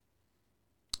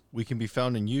We can be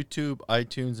found on YouTube,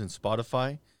 iTunes, and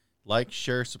Spotify. Like,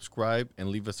 share, subscribe, and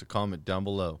leave us a comment down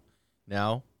below.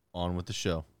 Now, on with the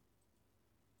show.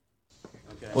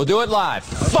 Okay. We'll do it live.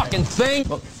 Fucking thing.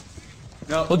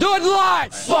 No. We'll do it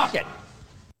live. Fuck it.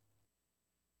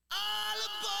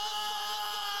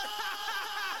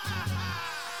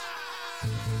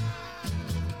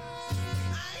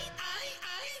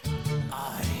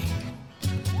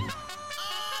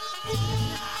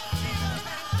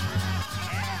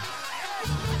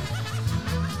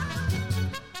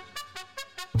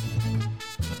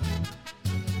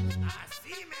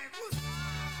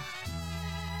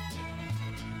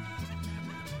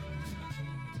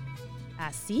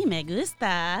 Así me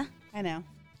gusta. I know.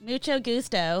 Mucho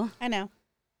gusto. I know.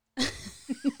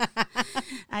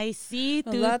 I see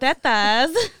tu Well,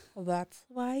 tetas. Well, that's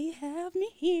why you have me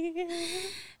here.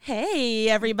 Hey,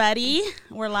 everybody.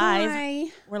 We're live. Hi.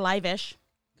 We're live-ish.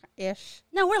 Ish.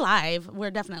 No, we're live.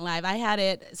 We're definitely live. I had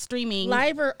it streaming.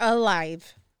 Live or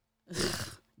alive?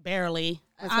 Barely.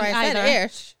 That's on why I either. said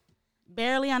ish.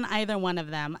 Barely on either one of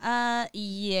them.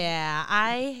 Yeah.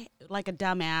 I, like a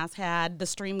dumbass, had the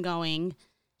stream going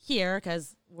here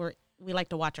because we like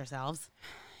to watch ourselves.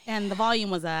 And the volume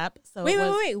was up. So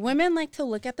Wait. Women like to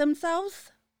look at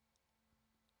themselves?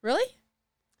 Really?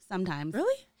 Sometimes.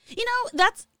 Really? You know,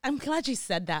 I'm glad you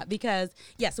said that because,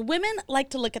 yes, women like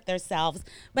to look at themselves.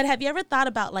 But have you ever thought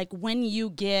about, like, when you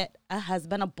get a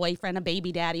husband, a boyfriend, a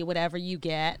baby daddy, whatever you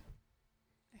get?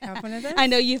 Have one of those? I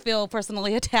know you feel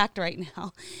personally attacked right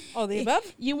now. Oh, the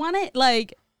above? You want it,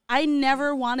 like, I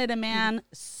never wanted a man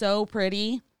so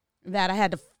pretty that I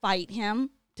had to fight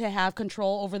him to have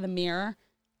control over the mirror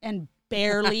and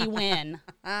barely win.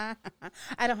 I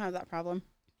don't have that problem.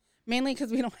 Mainly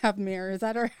because we don't have mirrors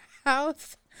at our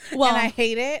house. Well, and I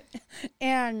hate it.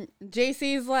 And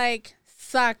JC's like,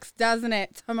 sucks, doesn't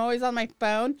it? So I'm always on my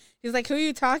phone. He's like, who are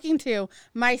you talking to?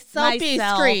 My selfie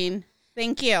Myself. screen.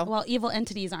 Thank you. well, evil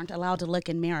entities aren't allowed to look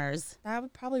in mirrors. That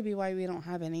would probably be why we don't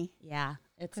have any. Yeah,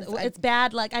 it's 'Cause it's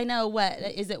bad. Like, I know, what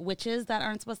is it? Witches that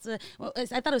aren't supposed to. Well, I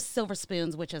thought it was silver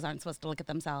spoons. Witches aren't supposed to look at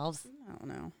themselves. I don't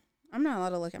know. I'm not allowed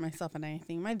to look at myself in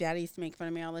anything. My dad used to make fun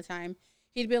of me all the time.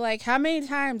 He'd be like, how many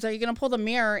times are you going to pull the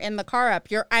mirror in the car up?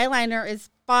 Your eyeliner is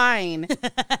fine.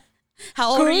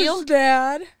 How old are you?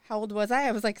 Dad? How old was I?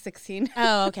 I was like 16.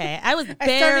 Oh, okay. I was started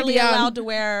barely young. allowed to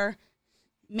wear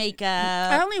makeup.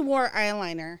 I only wore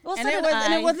eyeliner. Well, so and, did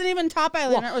and I. it wasn't even top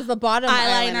eyeliner. It was the bottom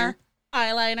eyeliner.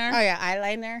 Eyeliner. Oh, yeah,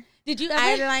 eyeliner. Did you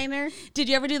ever? Eyeliner. Did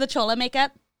you ever do the chola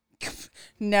makeup?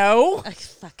 No.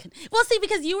 Fucking. Well, see,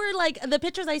 because you were like the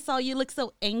pictures I saw, you look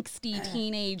so angsty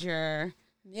teenager.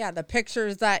 Yeah, the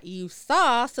pictures that you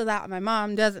saw so that my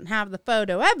mom doesn't have the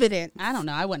photo evidence. I don't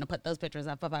know. I wouldn't have put those pictures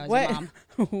up if I was What? your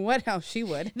mom. What else she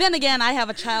would? Then again, I have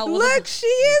a child with Look, she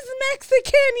is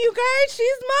Mexican, you guys.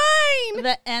 She's mine.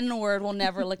 the N-word will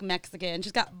never look Mexican.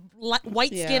 She's got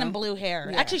white skin Yeah. and blue hair.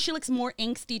 Yeah. Actually, she looks more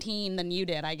angsty teen than you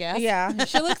did, I guess. Yeah,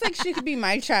 she looks like she could be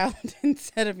my child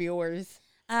instead of yours.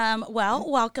 Well,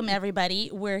 welcome everybody.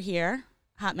 We're here,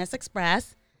 Hot Mess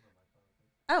Express.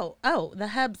 Oh, the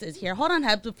Hubs is here. Hold on,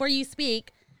 Hubs. Before you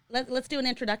speak, let's do an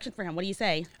introduction for him. What do you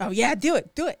say? Oh, yeah, do it.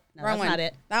 No, Wrong that's one. not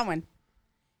it. That one.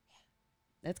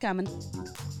 It's coming.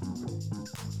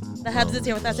 The Hubs is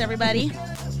here with us, everybody.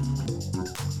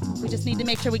 We just need to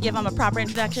make sure we give him a proper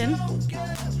introduction.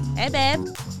 Hey, babe.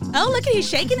 Oh, look at he's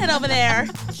shaking it over there.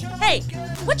 Hey,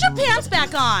 put your pants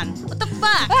back on. What the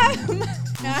fuck?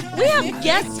 We have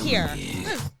guests here.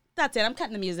 That's it. I'm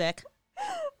cutting the music.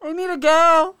 I need to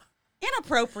go.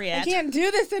 Inappropriate. I can't do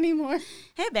this anymore.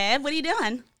 Hey, babe. What are you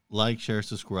doing? Like, share,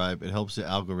 subscribe. It helps the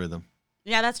algorithm.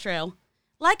 Yeah, that's true.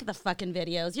 Like the fucking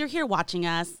videos. You're here watching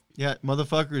us. Yeah,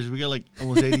 motherfuckers, we got like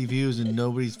almost 80 views and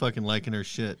nobody's fucking liking our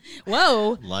shit.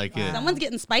 Whoa. Like it. Someone's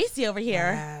getting spicy over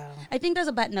here. Wow. I think there's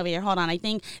a button over here. Hold on. I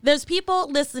think there's people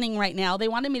listening right now. They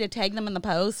wanted me to tag them in the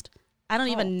post. I don't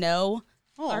even know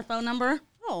our phone number.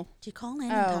 Oh. To call in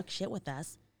and talk shit with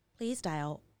us, please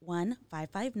dial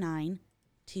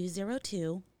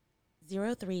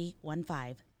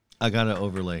 1-559-202-0315. I got an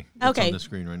overlay. It's Okay. on the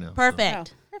screen right now.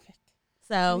 Perfect. Oh, perfect.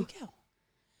 So There you go.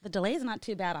 the delay is not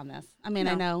too bad on this. I mean,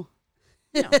 I know.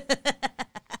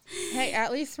 Hey,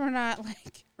 at least we're not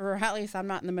like, or at least I'm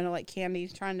not in the middle like Candy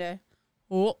trying to.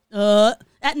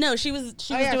 No, she was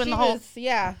doing the whole.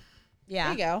 Yeah. Yeah.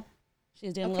 There you go. She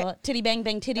was doing Okay. a little titty bang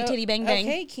bang, titty bang bang.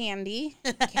 Okay, Candy.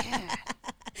 Yeah.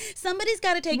 Somebody's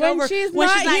got to take When over she's when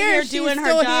not she's not here, here she's doing her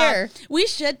still job. here. We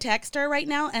should text her right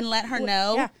now and let her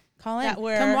know Yeah. Call in. that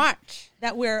we're- Come watch.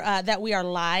 that we are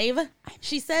live.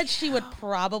 She said she would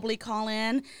probably call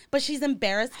in, but she's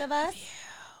embarrassed of us.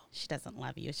 She doesn't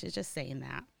love you. She's just saying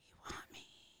that. You want me?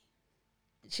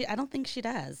 I don't think she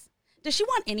does. Does she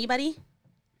want anybody?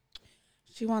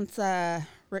 She wants a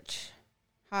rich,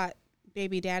 hot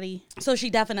baby daddy, So she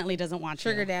definitely doesn't want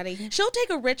sugar you. daddy. She'll take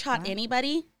a rich, hot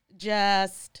anybody.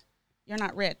 Just you're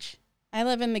not rich. I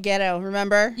live in the ghetto,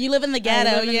 remember? You live in the I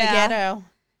ghetto. live in yeah. the ghetto.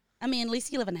 I mean, at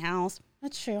least you live in a house.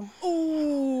 That's true.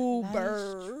 Ooh, That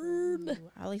is bird. true.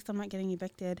 At least I'm not getting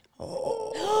evicted.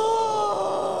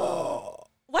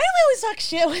 Why do we always talk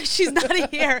shit when she's not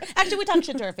here? Actually, we talk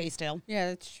shit to her face too. Yeah,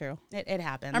 that's true. It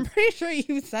happened. I'm pretty sure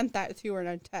you sent that to her in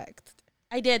a text.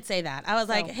 I did say that. I was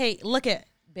like, hey, look it,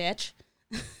 bitch.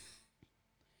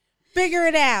 Figure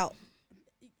it out.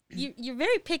 You're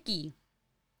very picky.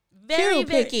 Too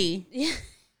picky. Yeah.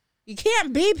 You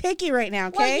can't be picky right now,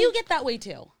 okay? Well, you get that way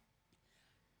too.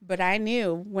 But I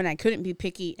knew when I couldn't be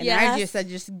picky, and Yes. I just said,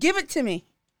 just give it to me.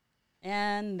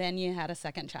 And then you had a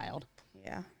second child.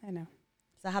 Yeah, I know.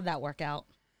 So how'd that work out?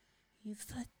 He's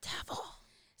the devil.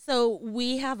 So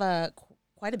we have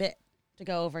quite a bit to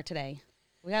go over today.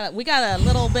 We got a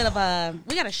little bit of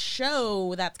we got a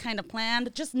show that's kind of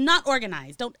planned, just not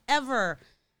organized. Don't ever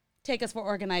take us for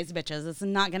organized bitches. It's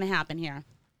not going to happen here.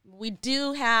 We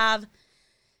do have,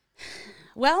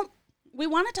 well, we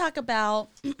want to talk about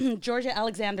Georgia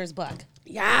Alexander's book.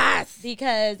 Yes.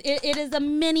 Because it is a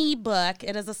mini book.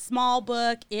 It is a small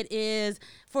book. It is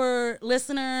for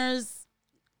listeners.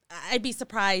 I'd be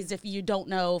surprised if you don't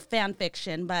know fan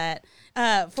fiction, but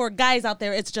for guys out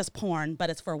there, it's just porn, but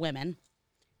it's for women.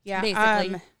 Yeah.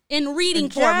 Basically, in reading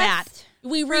just format,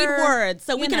 we read for, words,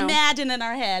 so we you can know. imagine in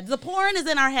our heads. The porn is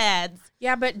in our heads.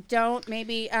 Yeah, but don't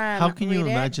maybe How can you read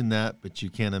it? imagine that, but you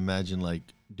can't imagine like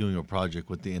doing a project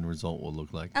what the end result will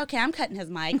look like? Okay, I'm cutting his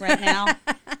mic right now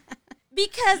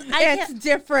because I It's can't.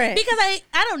 different. Because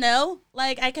I don't know.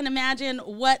 Like, I can imagine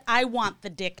what I want the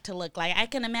dick to look like. I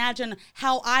can imagine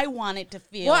how I want it to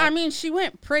feel. Well, I mean, she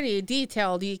went pretty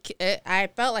detailed. I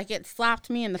felt like it slapped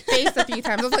me in the face a few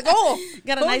times. I was like, oh,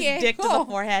 got a nice okay, dick to the cool.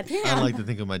 forehead. I like to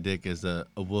think of my dick as a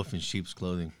wolf in sheep's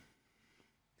clothing.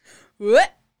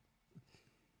 What?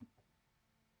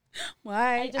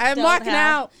 Why? just I'm don't walking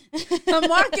have- out. I'm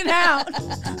walking out.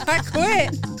 I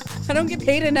quit. I don't get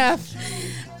paid enough.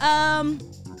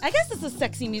 I guess this is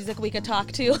sexy music we could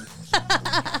talk to.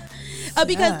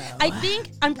 Because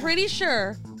I'm pretty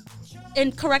sure,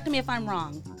 and correct me if I'm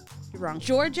wrong, You're wrong.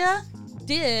 Georgia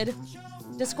did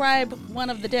describe one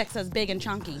of the dicks as big and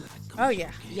chunky. Oh,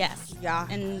 yeah. Yes. Yeah.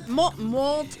 And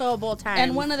multiple times.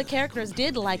 and one of the characters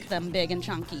did like them big and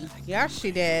chunky. Yeah,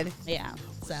 she did. Yeah.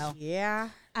 So Yeah.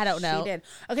 I don't know. She did.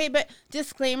 Okay, but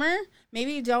disclaimer,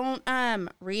 maybe don't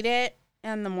read it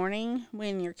in the morning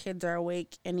when your kids are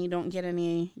awake and you don't get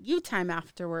any you time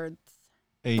afterwards.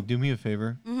 Hey, do me a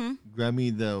favor. Mm-hmm. Grab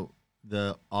me the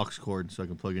aux cord so I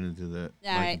can plug it into All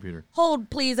my right. computer. Hold,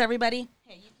 please, everybody.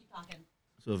 Hey, you keep talking.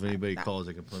 So if anybody calls,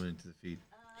 I can plug it into the feed.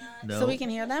 No. So we can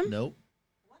hear them? Nope.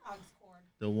 What aux cord?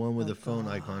 The one with the phone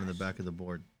icon in the back of the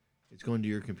board. It's going to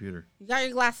your computer. You got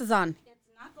your glasses on. It's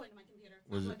not going to my computer.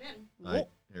 It's Was not it? plugged in. All right.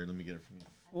 Here, let me get it from you.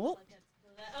 Oh,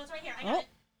 Oh, it's right here. I got Oh. it.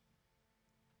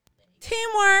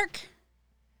 teamwork.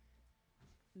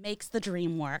 Makes the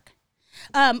dream work.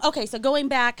 Okay, so going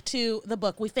back to the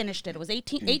book, we finished it. It was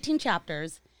 18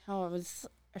 chapters. Oh, it was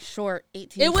a short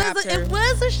 18 It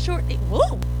was a short.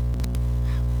 Whoa,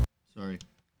 Sorry.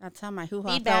 That's how my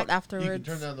hoo-ha Feedback. felt You can afterwards.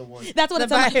 turn down the one. that's what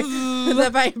the, it's on. the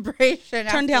vibration.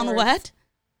 Turn down the afterwards. what?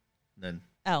 Then.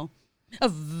 Oh.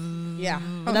 Yeah.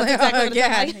 That's exactly what it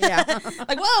yeah, sounded like. yeah.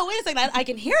 Like, whoa, wait a second. I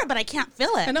can hear it, but I can't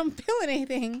feel I it. don't feel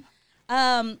anything.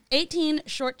 18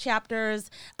 short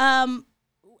chapters. And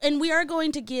we are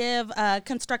going to give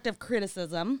constructive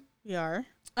criticism We are.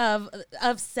 of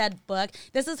said book.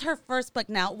 This is her first book.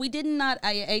 Now, we did not.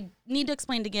 I need to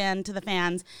explain again to the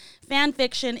fans. Fan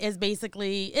fiction is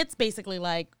basically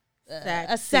like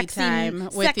a sexy time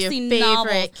with your sexy favorite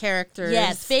novel. characters.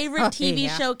 Yes, favorite Oh, TV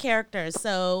yeah. show characters.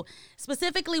 So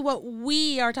specifically, what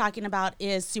we are talking about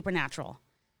is Supernatural,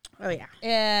 Oh, yeah.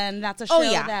 and that's a show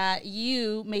yeah. that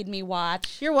you made me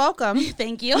watch. You're welcome.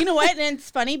 Thank you. You know what? And it's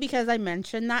funny because I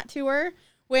mentioned that to her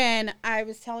when I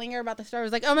was telling her about the story. I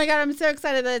was like, oh my God, I'm so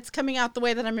excited that it's coming out the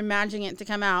way that I'm imagining it to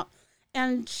come out.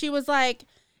 And she was like,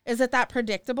 is it that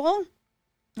predictable?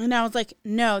 And I was like,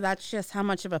 no, that's just how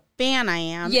much of a fan I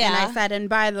am. Yeah. And I said, and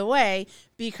by the way,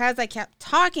 because I kept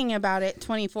talking about it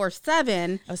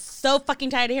 24/7, I was so fucking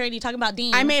tired of hearing you talking about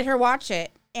Dean. I made her watch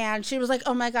it. And she was like,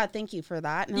 oh my God, thank you for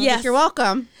that. And I was Yes. like, you're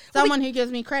welcome. Someone who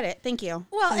gives me credit. Thank you.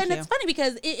 well, Thank and you. it's funny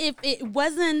because if it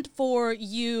wasn't for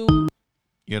you,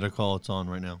 You got a call. It's on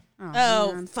right now.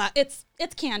 oh man. fuck, it's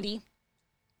Candy.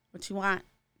 What you want?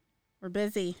 We're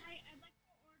busy.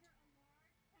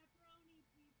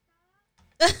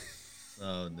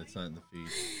 Oh, that's not in the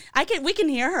feed. We can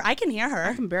hear her. I can hear her.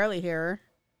 I can barely hear her.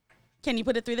 Can you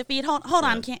put it through the feed? Hold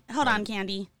on, hold on,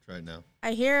 Candy. Try it now.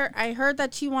 I heard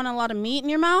that you want a lot of meat in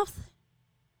your mouth.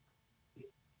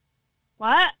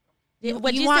 What?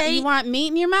 What'd you want, say? You want meat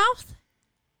in your mouth?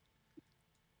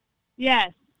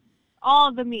 Yes.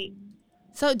 All the meat.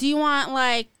 So do you want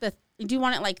do you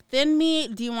want it like thin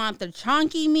meat? Do you want the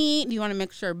chunky meat? Do you want a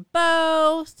mixture of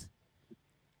both?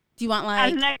 Do you want I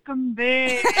like... like them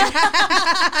big.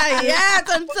 Yes,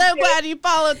 I'm so glad you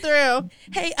followed through.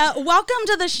 Hey, welcome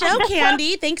to the show,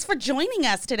 Candy. Thanks for joining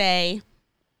us today.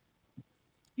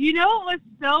 You know what was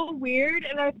so weird?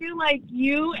 And I feel like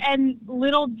you and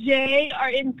little Jay are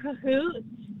in cahoots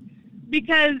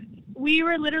because we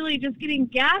were literally just getting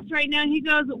gas right now. And he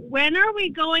goes, when are we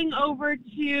going over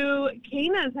to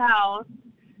Kana's house?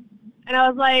 And I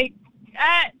was like,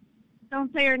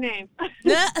 don't say her name.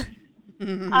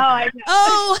 I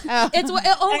know. It's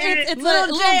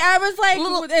Little Jay. I was like,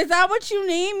 is that what you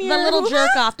name the your little jerk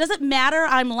off? Doesn't matter.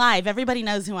 I'm live. Everybody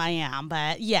knows who I am.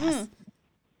 But yes.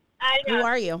 I know. Who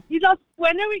are you? He's like,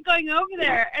 when are we going over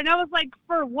there? And I was like,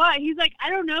 for what? He's like, I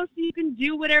don't know, so you can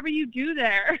do whatever you do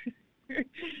there.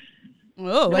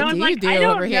 Oh, What I was do like, you do I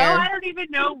don't over know. here? I don't even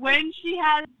know when she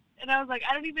has. And I was like,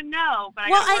 I don't even know. But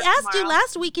well, I I asked you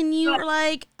last week, and you were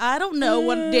like, I don't know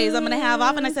what days I'm going to have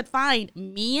off. And I said, fine,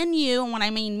 me and you. And when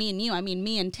I mean me and you, I mean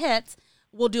me and Tits.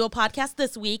 We'll do a podcast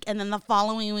this week, and then the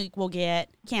following week we'll get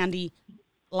Candy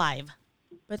live.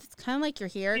 But it's kind of like you're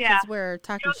here because Yeah. we're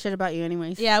talking shit about you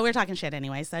anyways. Yeah, we're talking shit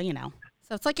anyway, so you know.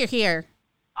 So it's like you're here.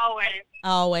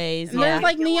 Always, And yeah. there's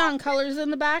like neon colors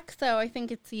in the back, so I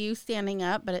think it's you standing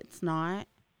up, but it's not.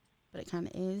 But it kind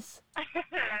of is.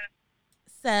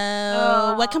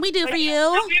 So, what can we do for you?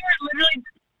 We were literally.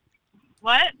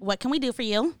 What? What can we do for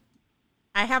you?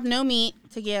 I have no meat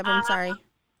to give. I'm sorry.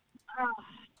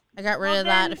 I got rid of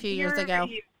that a few years ago.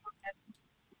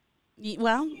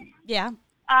 Well, yeah.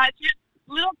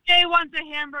 Little Jay wants a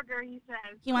hamburger, he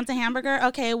says. He wants a hamburger?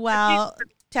 Okay, well,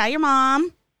 tell your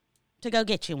mom to go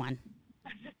get you one.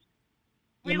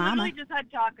 We Your mama. literally just had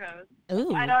tacos.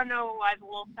 Ooh. I don't know why the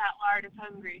little fat lard is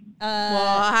hungry.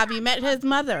 Well, have you met his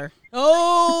mother?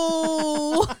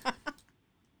 Oh.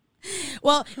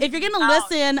 Well, if you're going to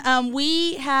listen,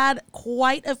 we had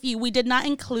quite a few. We did not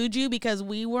include you because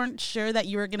we weren't sure that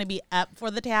you were going to be up for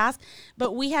the task,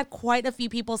 but we had quite a few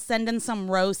people send in some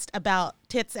roast about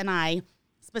Tits and I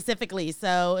specifically.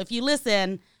 So if you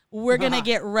listen, we're going to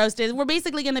get roasted. We're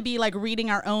basically going to be like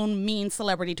reading our own mean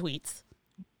celebrity tweets.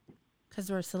 Because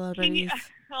we're celebrities.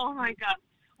 Oh, my God.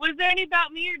 Was there any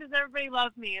about me, or does everybody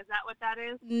love me? Is that what that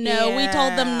is? No, we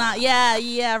told them not. Yeah,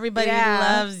 everybody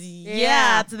loves you.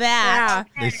 Yeah, it's that.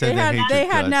 Yeah. They said They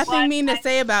had guts. nothing mean to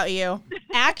say about you.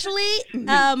 Actually,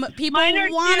 people Mine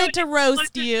are wanted too. to roast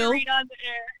Looked at you. the read on the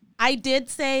air. I did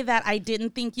say that I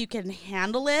didn't think you can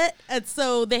handle it, and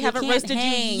so they haven't can't roasted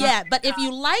hang. you yet. But if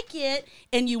you like it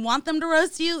and you want them to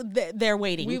roast you, they're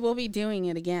waiting. We will be doing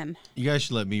it again. You guys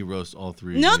should let me roast all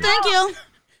three. No, of you. thank you.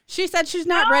 She said she's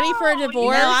not ready for a No,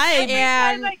 divorce, no, I-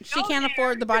 and Like, she go can't there.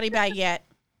 afford the body bag yet.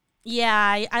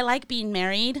 Yeah, I like being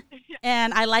married,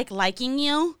 and I like liking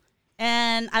you,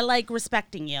 and I like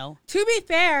respecting you. To be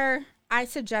fair, I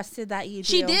suggested that you do.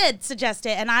 She did suggest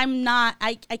it, and I'm not.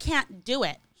 I can't do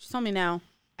it. She told me no.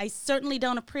 I certainly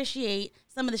don't appreciate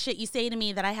some of the shit you say to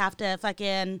me that I have to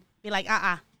fucking be like,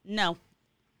 no.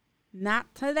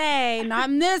 Not today. Not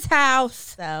in this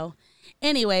house. So,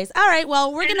 anyways, all right.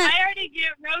 Well, we're And gonna. I already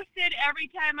get roasted every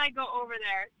time I go over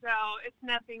there, so it's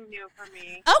nothing new for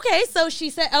me. Okay, so she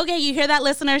said. Okay, you hear that,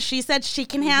 listeners? She said she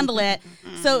can handle it.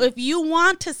 So if you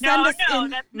want to send No, us no,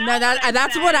 in, that's No, not that- what I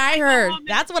that's said. what I go heard. home and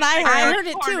That's what I sit heard. I in heard the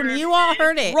it too, corner and you every all day.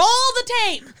 heard it. roll the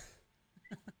tape.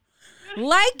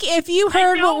 Like if you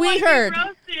heard I don't what we want to be heard.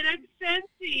 roasted. I'm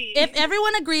sensy. If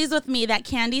everyone agrees with me that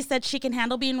Candy said she can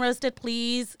handle being roasted,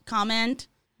 please comment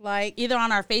Like, either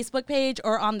on our Facebook page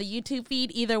or on the YouTube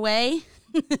feed. Either way.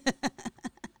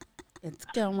 it's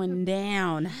going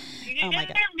down. Oh my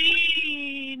God. You're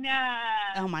mean.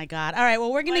 Oh my God. All right.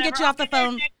 Well, we're gonna get you Whatever, off the I'll be there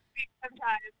phone. next week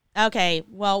sometime. Okay.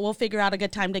 Well, we'll figure out a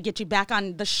good time to get you back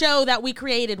on the show that we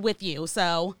created with you.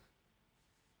 So.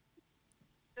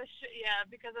 Yeah,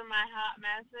 because of my hot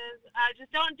messes.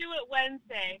 Just don't do it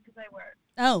Wednesday because I work.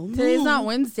 Oh. Today's not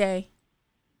Wednesday.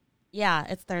 Yeah,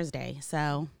 it's Thursday.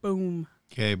 So. Boom.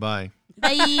 Okay, bye.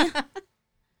 Bye.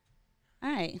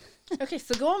 All right. Okay,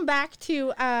 so going back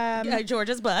to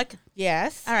George's book.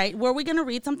 yes. All right. Were we gonna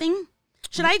read something?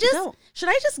 Should I just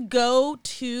Go. go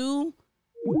to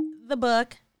the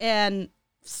book and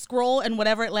scroll and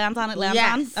whatever it lands on, it lands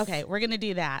Yes. on? Okay, we're going to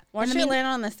do that. Why don't you land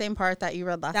on the same part that you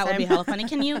read last That time? would be hella funny.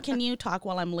 Can you talk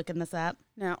while I'm looking this up?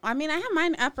 No, I mean, I have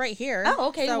mine up right here. Oh,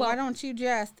 okay, So well- why don't you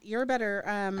just, you're a better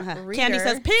reader. Candy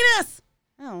says penis.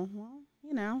 Oh, well,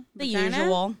 you know. The vagina.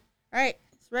 usual. All right,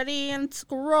 ready and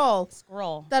scroll.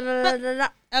 Scroll. Da-da-da-da-da.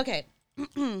 Okay.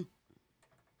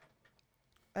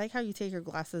 I like how you take your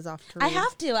glasses off to read. I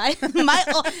have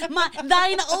to.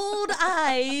 Thine old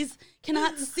eyes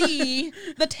cannot see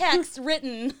the text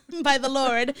written by the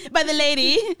Lord, by the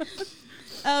lady.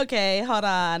 Okay, hold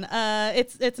on.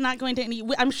 It's not going to any.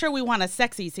 I'm sure we want a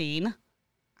sexy scene.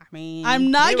 I mean,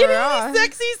 I'm not they getting were any on.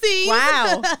 sexy scenes.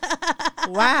 Wow.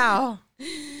 Wow.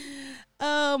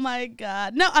 Oh my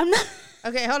God. No, I'm not.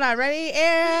 Okay, hold on. Ready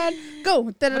and go.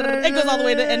 It goes all the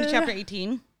way to the end of chapter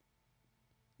 18.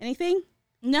 Anything?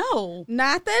 No.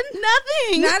 Nothing?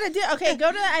 Nothing. Not a deal. Okay,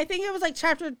 go to, I think it was like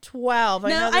chapter 12.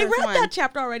 No, I read that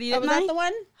chapter already, Oh, didn't was I? that the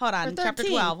one? Hold Or on, chapter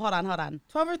 13? 12. Hold on.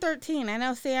 12 or 13. I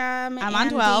know Sam I'm on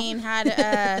and 12. Dean had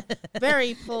a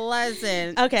very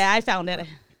pleasant, Okay, I found it.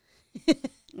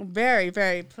 very,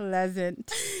 very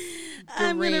pleasant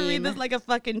I'm going to read dream. this like a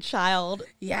fucking child.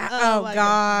 Yeah. Oh Oh, my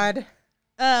God.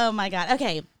 Oh my God.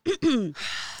 Okay. I'm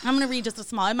going to read just a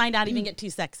small, it might not even get too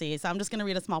sexy, so I'm just going to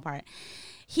read a small part.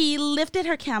 He lifted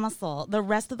her camisole the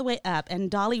rest of the way up,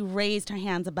 and Dolly raised her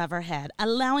hands above her head,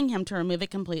 allowing him to remove it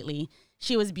completely.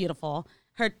 She was beautiful.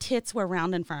 Her tits were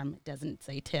round and firm. It doesn't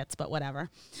say tits, but whatever.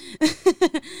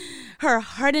 Her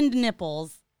hardened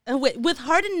nipples, with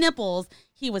hardened nipples,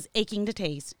 he was aching to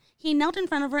taste. He knelt in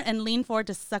front of her and leaned forward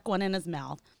to suck one in his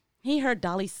mouth. He heard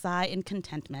Dolly sigh in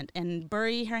contentment and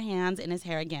bury her hands in his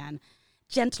hair again.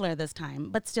 Gentler this time,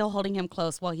 but still holding him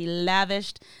close while he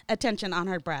lavished attention on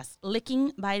her breasts,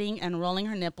 licking, biting, and rolling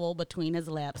her nipple between his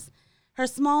lips. Her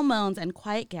small moans and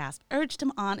quiet gasp urged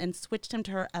him on and switched him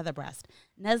to her other breast,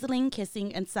 nuzzling,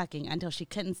 kissing, and sucking until she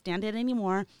couldn't stand it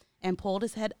anymore and pulled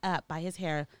his head up by his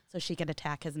hair so she could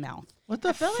attack his mouth. What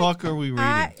the fuck are we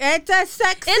reading? It's a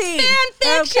sex scene. It's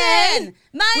fan fiction! Okay?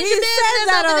 Mind We your said business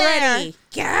that over already.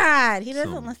 there. God, he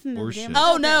doesn't Some listen to horseshit. damn.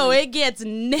 Oh no, it gets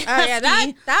nasty. Oh, yeah,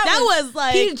 that was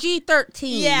like PG-13.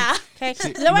 Yeah. Okay.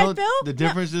 See, So I feel the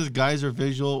difference is guys are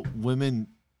visual, women.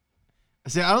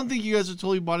 See, I don't think you guys are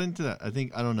totally bought into that. I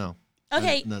don't know.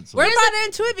 Okay, Not so we're much. bought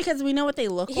into it because we know what they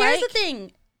look Here's like. the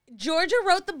thing. Georgia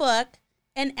wrote the book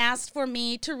and asked for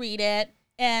me to read it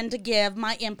and to give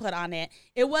my input on it.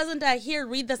 It wasn't a here,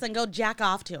 read this and go jack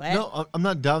off to it. No, I'm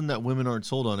not doubting that women aren't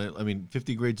sold on it. I mean,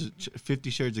 50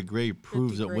 Shades of Grey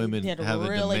proves that Grey women did have a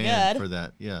really demand good. for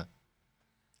that. Yeah.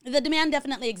 The demand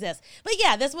definitely exists. But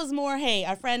yeah, this was more, hey,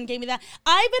 our friend gave me that.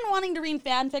 I've been wanting to read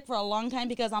fanfic for a long time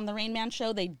because on the Rain Man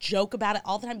show, they joke about it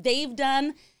all the time. They've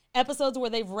done episodes where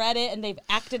they've read it and they've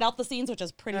acted out the scenes, which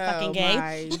is pretty fucking gay.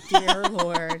 My dear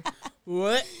Lord.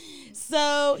 What?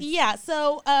 So yeah,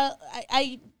 so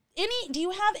do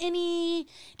you have any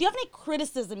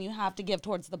criticism you have to give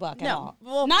towards the book at all?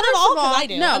 Well, not at first all, of because I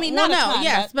do. No, I mean, well, not a no, ton,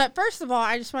 yes. but But first of all,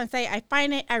 I just want to say I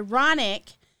find it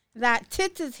ironic that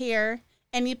Tits is here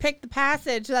and you picked the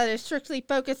passage that is strictly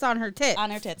focused on her tits.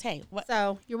 on her tits. Hey, what?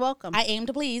 So you're welcome. I aim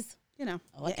to please. you know,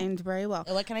 What it can- aimed very well.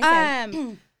 What can I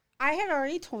say? I had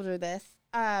already told her this,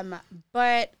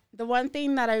 but the one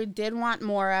thing that I did want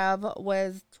more of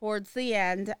was towards the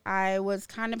end. I was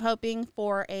kind of hoping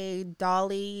for a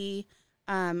Dolly,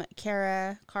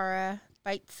 Kara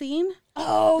fight scene.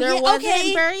 Oh, There yeah, wasn't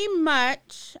okay. very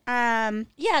much.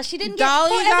 Yeah, she didn't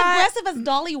Dolly get got- as aggressive as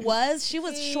Dolly was. She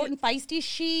was short and feisty.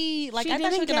 I thought she was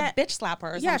didn't gonna get- bitch slap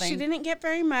her or Yeah, something. she didn't get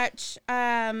very much.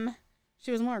 She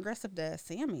was more aggressive to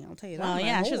Sammy, I'll tell you that. Oh, much.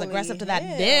 yeah, she was Holy aggressive to that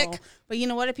hell. dick. But you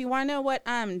know what? If you want to know what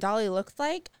Dolly looks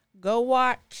like, go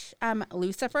watch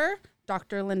Lucifer,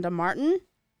 Dr. Linda Martin.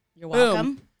 You're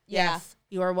welcome. Boom. Yeah. Yes,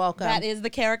 you are welcome. That is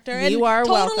the character. You and are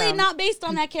totally welcome. not based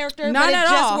on that character, not but it at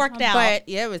just all, worked out. But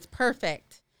yeah, it was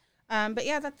perfect. But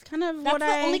yeah, that's kind of That's what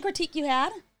the only critique you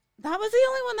had? That was the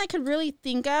only one I could really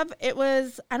think of. It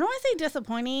was, I don't want to say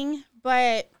disappointing,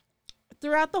 but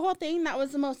throughout the whole thing, that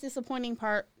was the most disappointing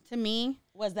part to me.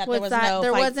 Was that Was there was that no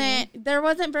there fight wasn't scene? there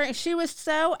wasn't very. She was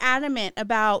so adamant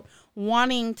about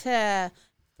wanting to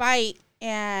fight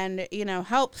and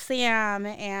help Sam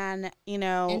and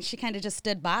And she kind of just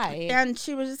stood by. and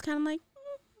she was just kind of like,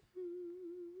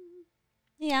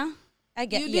 Yeah. I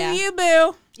get you yeah. do you, boo.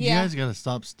 You Yeah. guys got to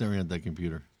stop staring at that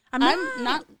computer. I'm not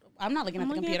looking I'm at the looking at the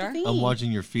computer. thing. I'm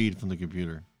watching your feed from the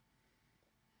computer.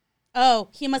 Oh,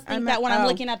 he must think I'm that when not- I'm oh.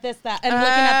 looking at this, that I'm looking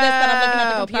at this, that I'm looking at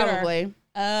the Oh, computer. Probably.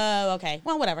 Oh, okay.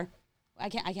 Well, whatever. I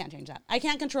can't change that. I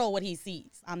can't control what he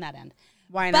sees on that end.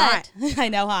 Why not? But I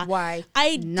know, huh? Why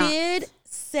I not? did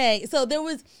say so. There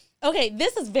was Okay,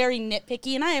 this is very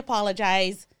nitpicky, and I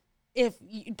apologize if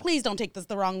you, please don't take this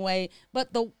the wrong way.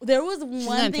 But there was one She's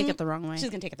gonna thing. take it the wrong way. She's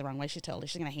gonna take it the wrong way. She's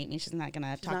gonna hate me. She's not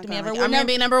gonna talk Not to me gonna ever. like- I'm gonna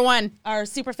be number one. Our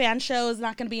super fan show is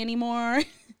not gonna be anymore.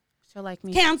 She'll like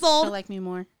me. Canceled. She'll like me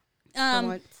more. For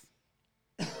once.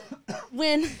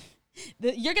 When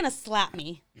you're gonna slap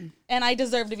me, and I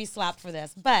deserve to be slapped for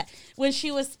this. But when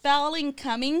she was spelling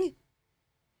coming,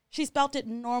 she spelt it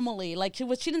normally. Like she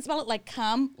didn't spell it like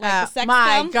come, like the sex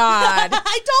my cum. God.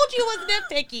 I told you it was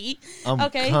nitpicky. I'm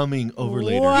Okay. coming over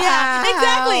later. Wow. Yeah,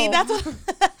 exactly. That's what.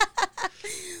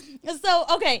 So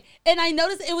okay, and I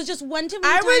noticed it was just one too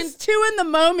many I times. was too in the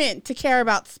moment to care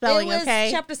about spelling, It was okay?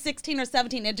 chapter 16 or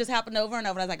 17. It just happened over and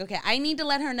over. I was like, okay, I need to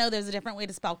let her know there's a different way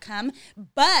to spell come.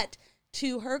 But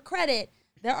to her credit,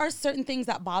 there are certain things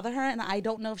that bother her, and I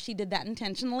don't know if she did that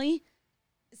intentionally.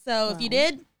 So if you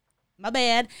did, my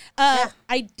bad.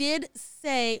 I did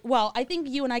say, well, I think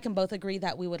you and I can both agree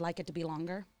that we would like it to be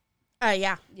longer.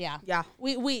 Yeah. Yeah. Yeah.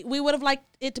 We would have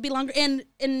liked it to be longer.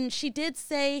 And she did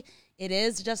say it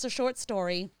is just a short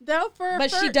story. Though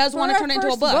But she does wanna turn it into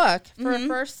a book. For a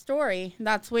first story,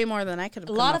 that's way more than I could have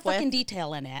A come lot up of fucking with.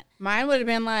 detail in it. Mine would have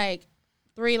been like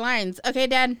 3 lines. Okay,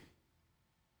 Dad.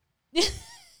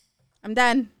 I'm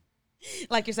done.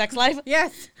 Like your sex life.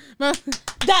 Yes.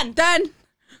 Done. Done.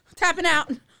 Tapping out.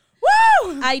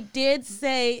 Woo! I did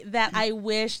say that I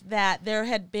wish that there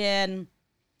had been,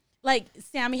 like,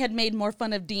 Sammy had made more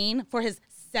fun of Dean for his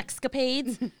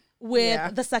sexcapades with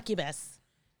Yeah. the succubus.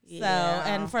 So, Yeah.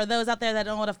 and for those out there that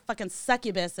don't know what a fucking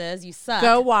succubus is, you suck.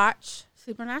 Go watch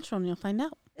Supernatural and you'll find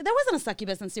out. There wasn't a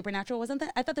succubus in Supernatural, wasn't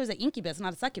there? I thought there was an incubus,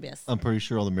 not a succubus. I'm pretty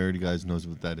sure all the married guys knows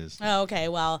what that is. Oh, okay,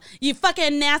 well, you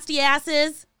fucking nasty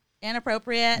asses.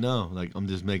 Inappropriate. No, like I'm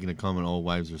just making a comment. All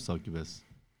wives are succubus.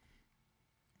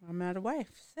 I'm not a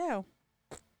wife, so.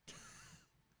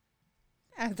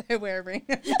 As I wear a ring.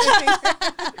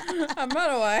 I'm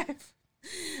not a wife.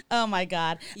 Oh, my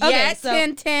God. Okay, Yeah, so,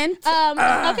 10.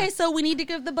 okay, so we need to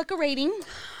give the book a rating.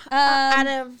 Out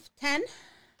of 10?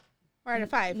 Or out of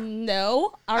 5?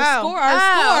 No, our Oh.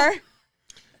 score,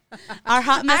 our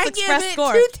Hot Mess I Express give it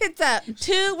score. 2 tits up.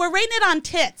 2. We're rating it on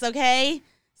tits, okay?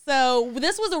 So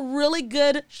this was a really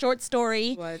good short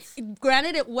story. Was.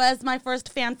 Granted, it was my first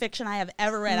fan fiction I have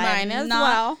ever read. Mine as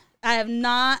well. I have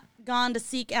not gone to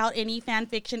seek out any fan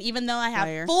fiction, even though I have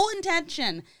Liar. full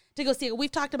intention to go see it.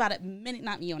 We've talked about it many,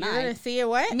 not you and You're I. going to see it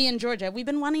what? Me and Georgia, we've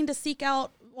been wanting to seek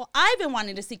out. Well, I've been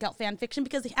wanting to seek out fan fiction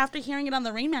because after hearing it on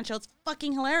the Rain Man show, it's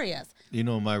fucking hilarious. You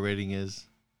know what my rating is?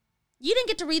 You didn't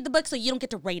get to read the book, so you don't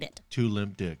get to rate it. 2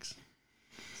 limp dicks.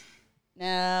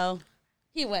 No,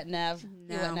 he wouldn't have. He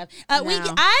No. wouldn't have.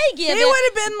 No. I give He it would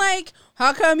have been like,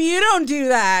 how come you don't do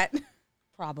that?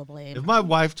 probably. If my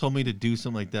wife told me to do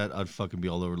something like that, I'd fucking be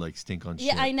all over like stink on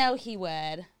Yeah, shit. I know he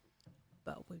would.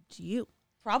 But would you?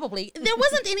 Probably. There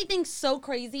wasn't anything so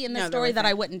crazy in this No, there story that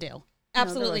I wasn't. wouldn't do.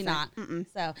 Absolutely not.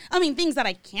 So, I mean, things that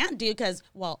I can't do because,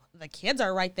 well, the kids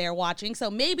are right there watching.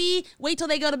 So maybe wait till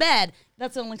they go to bed.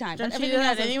 That's the only time. Don't But you do everything that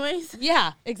else is- anyways?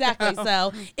 Yeah, exactly.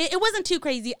 So it wasn't too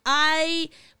crazy. I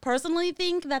personally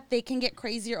think that they can get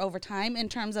crazier over time in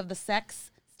terms of the sex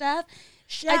stuff.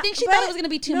 I think she thought it was going to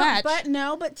be too much.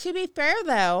 But to be fair,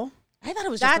 though, I thought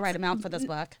it was just the that's- right amount for this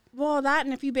book. well, that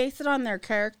and if you base it on their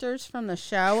characters from the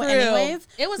show, True. anyways,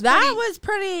 It was that pretty- was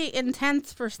pretty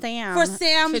intense for Sam. For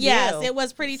Sam, to yes, do. it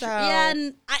was pretty true. So- Yeah,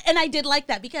 and I did like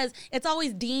that because it's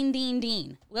always Dean, Dean,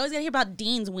 Dean. We always get to hear about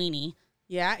Dean's weenie.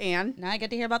 Yeah, and Now I get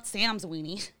to hear about Sam's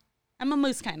weenie. I'm a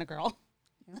moose kind of girl.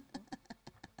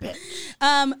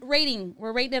 Rating.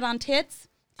 We're rating it on tits.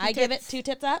 I give it tits. 2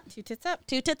 tits up. 2 tits up.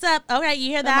 2 tits up. Okay, you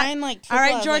hear But that? mine like All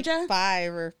right, triple, Georgia. like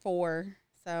 5 or 4.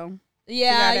 So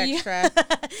Yeah, she got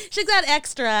extra. She's got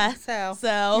extra.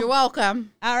 So you're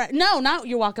welcome. All right. No, not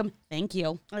you're welcome. Thank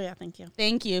you. Oh yeah, thank you.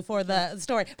 Thank you for the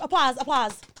story. Applause,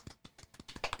 applause.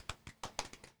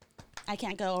 I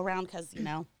can't go around because, the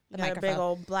Got a microphone. big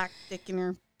old black dick in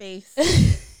her face.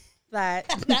 that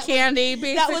candy,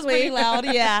 basically. That was pretty loud,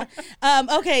 yeah.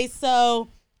 Okay, so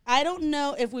I don't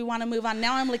know if we want to move on.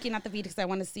 Now I'm looking at the feed because I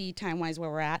want to see time-wise where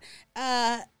we're at.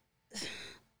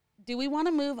 Do we want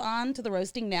to move on to the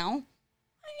roasting now?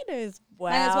 It is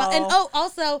Might as well. And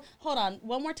also, hold on,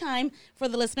 one more time for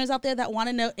the listeners out there that want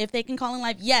to know if they can call in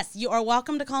live. Yes, you are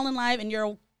welcome to call in live, and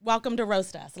you're welcome to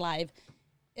roast us live.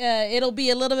 It'll be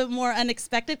a little bit more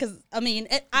unexpected because,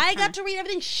 I got to read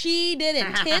everything. She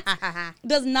didn't. Tits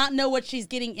does not know what she's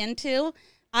getting into.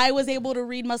 I was able to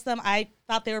read most of them. I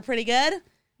thought they were pretty good.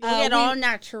 get all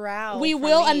natural. We from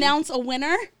will me. announce a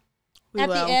winner We at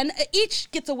will. the end. Each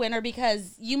gets a winner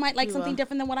because you might like We something will.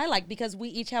 different than what I like because we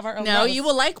each have our own No, roast. you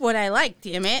will like what I like,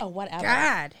 damn it. Oh, whatever.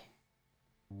 God.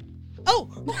 Oh!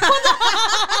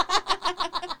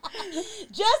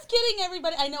 Just kidding,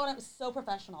 everybody. I know, and I'm so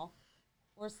professional.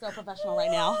 We're so professional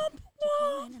right now. To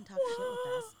call in and talk shit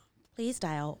with us, please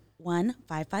dial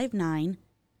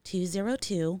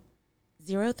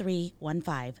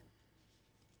 1-559-202-0315.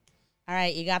 All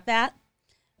right, you got that?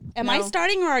 Am I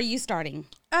starting or are you starting?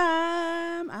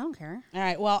 I don't care. All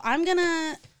right, well, I'm going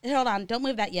to... Hold on, don't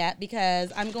move that yet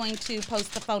because I'm going to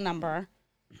post the phone number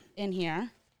in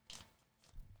here.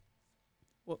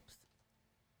 Whoops.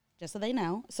 Just so they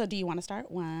know. So do you want to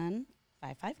start?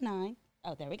 1-559.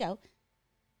 Oh, there we go.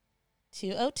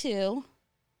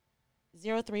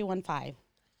 202-0315.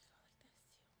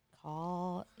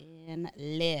 Call in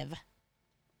live.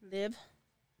 Live.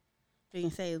 You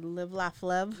can say live, laugh,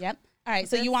 love. Yep. All right.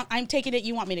 So I'm taking it.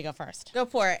 You want me to go first? Go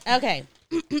for it. Okay.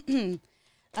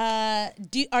 I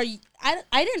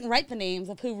didn't write the names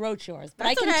of who wrote yours, but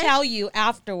That's I can okay. tell you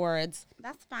afterwards.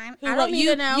 That's fine. Who I wrote don't need you?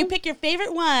 to know. You pick your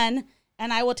favorite one,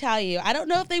 and I will tell you. I don't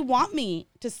know if they want me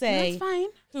to say That's fine.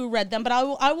 who read them, but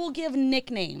I will give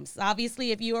nicknames.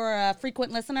 Obviously, if you are a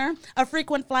frequent listener, a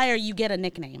frequent flyer, you get a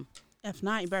nickname. If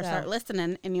not, you better So. start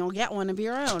listening, and you'll get one of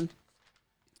your own.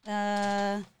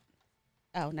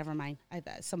 Oh, never mind.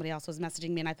 Somebody else was messaging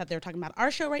me, and I thought they were talking about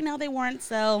our show right now. They weren't.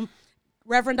 So,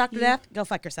 Reverend Dr. Death, go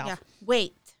fuck yourself. Yeah.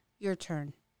 Wait. Your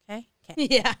turn. Okay? Okay.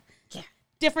 Yeah. Yeah.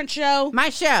 Different show.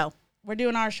 My show. We're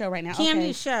doing our show right now. Candy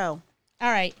Okay. show.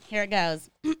 All right, here it goes.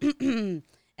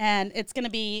 And it's going to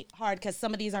be hard because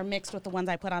some of these are mixed with the ones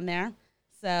I put on there.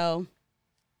 So,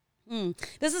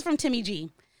 this is from Timmy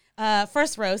G.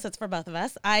 First roast, that's for both of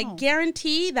us. I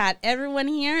guarantee that everyone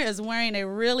here is wearing a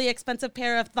really expensive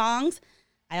pair of thongs.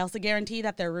 I also guarantee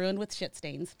that they're ruined with shit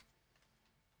stains.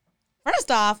 First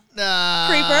off,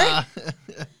 creeper.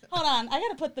 Hold on, I got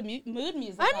to put the mood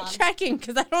music I'm on. checking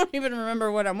because I don't even remember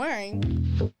what I'm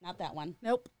wearing. Not that one.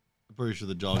 Nope. I'm pretty sure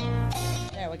the jog.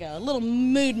 There we go. A little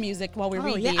mood music while we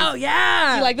read these. Oh,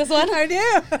 yeah. You like this one? I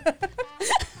do.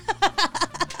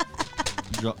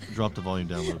 Drop the volume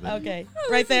down a little bit. Okay.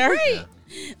 Right there? Yeah.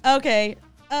 Okay.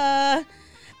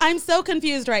 I'm so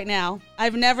confused right now.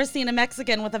 I've never seen a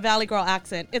Mexican with a Valley Girl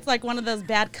accent. It's like one of those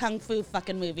bad kung fu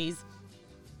fucking movies.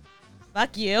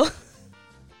 Fuck you.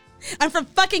 I'm from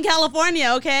fucking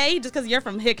California, okay? Just because you're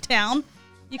from Hicktown.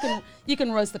 You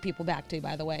can roast the people back too,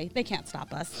 by the way. They can't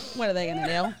stop us. What are they going to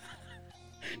do?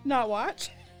 Not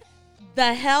watch.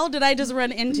 The hell did I just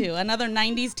run into? Another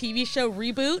 90s TV show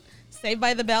reboot? Saved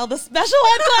by the Bell, the special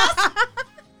ed class?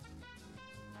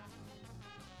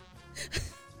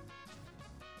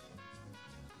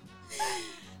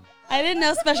 I didn't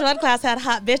know special ed class had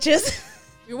hot bitches.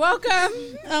 You're welcome.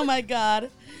 Oh my God.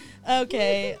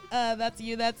 Okay, that's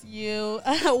you.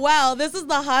 Wow, this is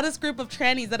the hottest group of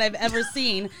trannies that I've ever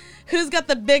seen. Who's got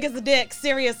the biggest dick?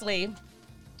 Seriously.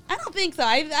 I don't think so.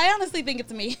 I honestly think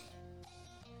it's me.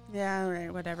 Yeah, all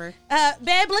right, whatever.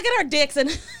 Babe, look at our dicks and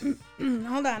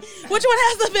Hold on. which one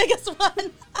has the biggest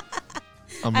one?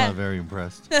 I'm not very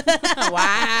impressed.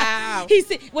 Wow.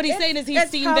 What he's saying is he's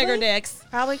it's seen probably- bigger dicks.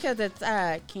 Probably because it's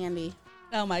Candy.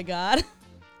 Oh my God. She's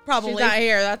Probably. not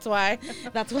here, that's why.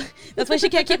 That's why she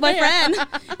can't keep my friend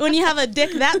when you have a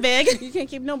dick that big. You can't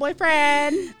keep no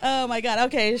boyfriend. Oh my God.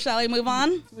 Okay, shall we move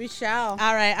on? We shall.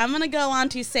 All right, I'm going to go on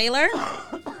to Sailor.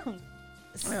 Oh.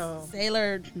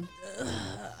 Sailor.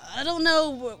 I don't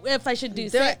know if I should do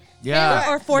Do it. Yeah.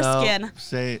 Sailor or Foreskin. No,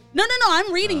 say it. No,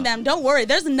 I'm reading them. Don't worry.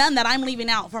 There's none that I'm leaving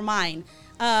out for mine.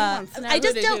 I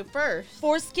just do don't. first.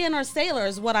 Foreskin or Sailor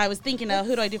is what I was thinking of.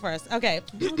 Who do I do first? Okay.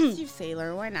 Let's do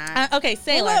Sailor. Why not? Okay,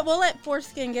 Sailor. We'll let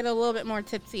Foreskin get a little bit more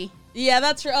tipsy. Yeah,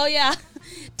 that's true. Oh, yeah.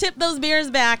 Tip those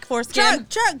beers back, Foreskin.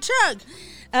 Chug.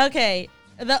 Okay.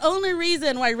 The only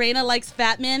reason why Raina likes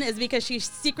fat men is because she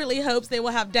secretly hopes they will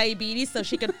have diabetes so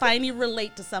she can finally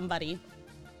relate to somebody.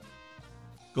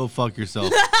 Go fuck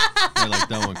yourself. I like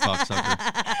that one, cocksucker.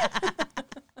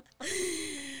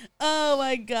 Oh,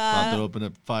 my About to God. open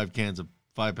up 5 pounds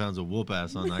of whoop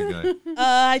ass on that guy.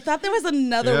 I thought there was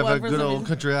another You have one a for good some old reason.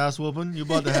 country ass whooping? You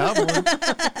about to have one?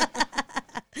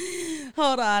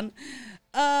 Hold on.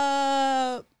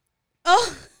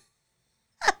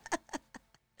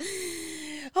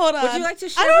 Hold on. Would you like to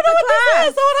share I don't with know the what this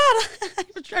is. Hold on.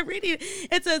 I'm trying reading it.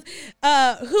 It says,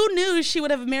 who knew she would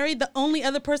have married the only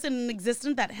other person in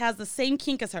existence that has the same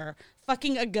kink as her?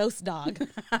 Fucking a ghost dog.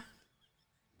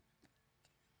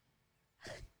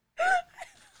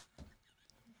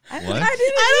 What? I don't know. I'm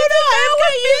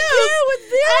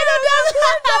confused. I don't know.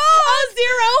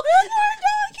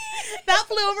 That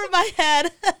flew over my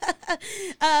head.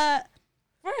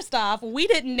 First off, we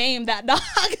didn't name that dog.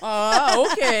 Oh,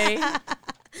 okay.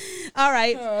 All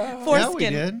right. Yeah, we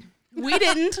Foreskin. did. We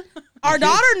didn't. Our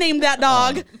daughter named that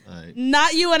dog. night.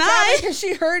 Not you and Yeah, I. because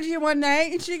she heard you one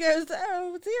night and she goes,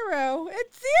 "Oh, 0.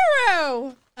 It's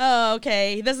 0." Oh,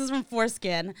 okay. This is from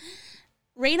Foreskin.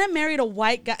 Raina married a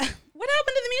white guy. What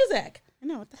happened to the music? I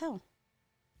know, what the hell?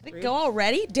 Did it go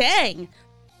already? Dang.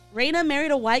 Raina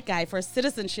married a white guy for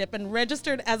citizenship and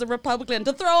registered as a Republican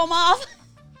to throw him off.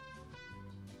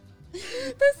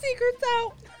 The secret's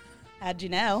out. How'd you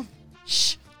know?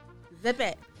 Shh. Zip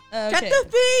it. Okay. Cut the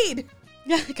feed.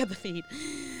 Cut the feed.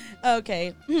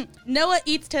 Okay. Noah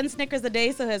eats 10 Snickers a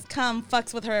day so his cum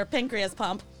fucks with her pancreas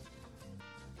pump.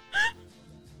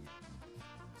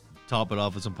 Top it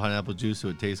off with some pineapple juice so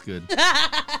it tastes good.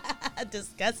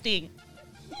 Disgusting.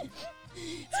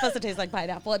 It's supposed to taste like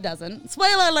pineapple. It doesn't.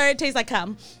 Spoiler alert, it tastes like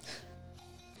cum.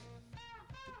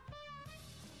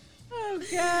 Oh,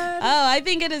 God. Oh, I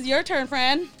think it is your turn,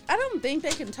 friend. I don't think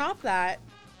they can top that.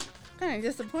 Kind of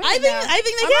disappointed. I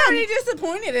think they I'm can. already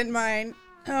disappointed in mine.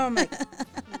 Oh, my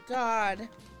God.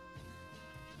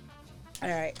 All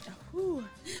right. Whew.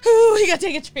 Ooh, you gotta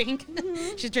take a drink.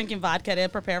 She's drinking vodka to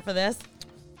prepare for this.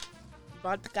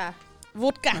 Vodka.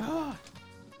 Vodka.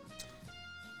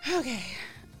 Okay.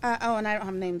 Oh, and I don't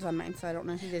have names on mine, so I don't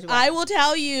know who did what. I will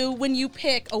tell you when you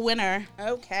pick a winner.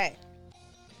 Okay.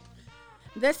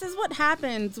 This is what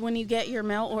happens when you get your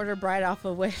mail order bride off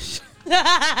of Wish.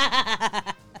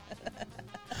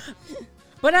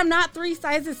 But I'm not 3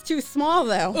 sizes too small,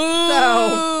 though.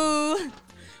 So, Ooh.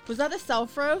 was that a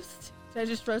self roast? Did I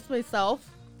just roast myself?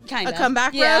 Kind of. A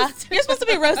comeback yeah. roast? You're supposed to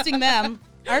be roasting them.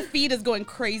 Our feed is going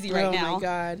crazy right now. Oh, my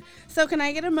God. So, can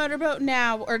I get a motorboat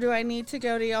now, or do I need to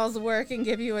go to y'all's work and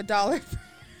give you $1?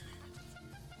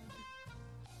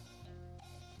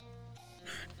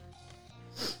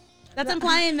 That's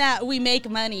implying that we make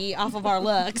money off of our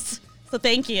looks. So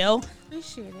thank you.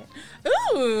 Appreciate it.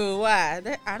 Ooh,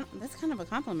 that's kind of a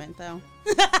compliment, though.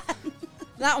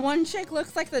 That one chick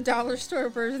looks like the dollar store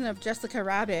version of Jessica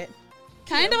Rabbit.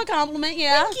 Kind of a compliment,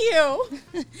 yeah. Thank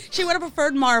you. She would have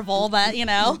preferred Marvel, but you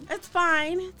know. It's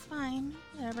fine. It's fine.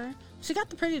 Whatever. She got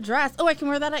the pretty dress. Oh, I can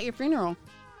wear that at your funeral.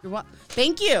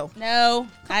 Thank you. No,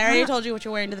 I already told you what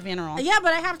you're wearing to the funeral. Yeah,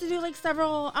 but I have to do like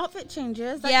several outfit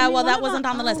changes. Yeah, well, that wasn't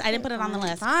on the list. I didn't put it on the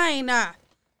list. Fine.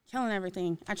 Killing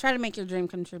everything. I try to make your dream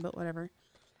come true, but whatever.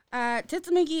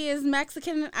 Tits Mickey is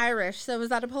Mexican and Irish, so is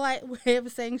that a polite way of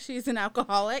saying she's an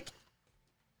alcoholic?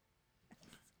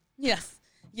 Yes.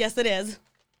 Yes, it is.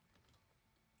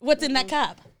 What's in that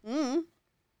cup?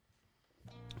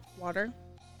 Water.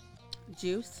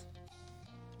 Juice.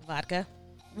 Vodka.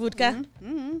 Vodka.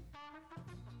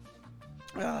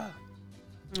 Ugh.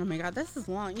 Oh my God, this is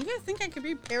long. You guys think I could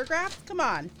read paragraphs? Come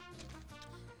on.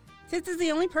 Tits is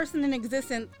the only person in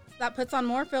existence that puts on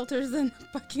more filters than a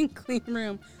fucking clean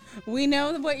room. We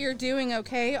know what you're doing,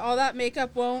 okay? All that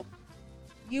makeup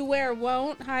you wear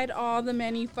won't hide all the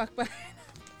men you fuck behind.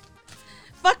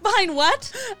 Fuck behind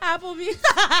what? Applebee's.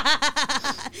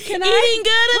 Eating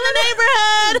good in the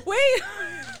neighborhood. Wait.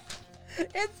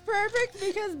 It's perfect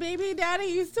because baby daddy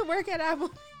used to work at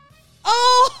Applebee's.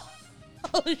 Oh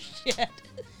shit.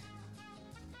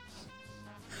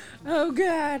 Oh,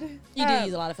 God. You do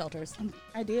use a lot of filters.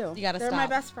 I do. You gotta They're stop. my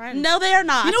best friends. No, they are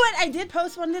not. You know what? I did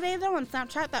post one today, though, on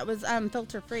Snapchat that was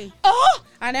filter free. Oh!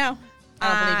 I know. I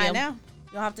don't believe you. know.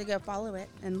 You'll have to go follow it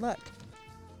and look.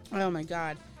 Oh, my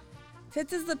God.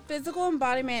 Tits is the physical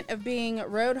embodiment of being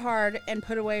rode hard and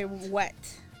put away wet.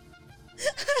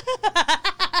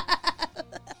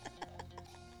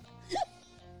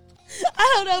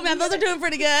 I don't know, man. Those are doing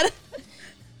pretty good.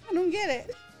 I don't get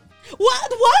it.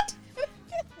 What?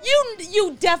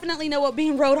 You definitely know what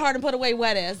being rode hard and put away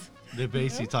wet is. They're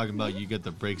basically talking about you get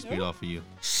the brake speed off of you.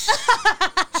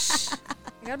 I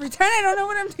gotta pretend I don't know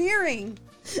what I'm hearing.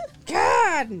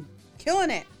 God, killing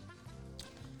it.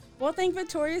 Well, thank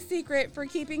Victoria's Secret for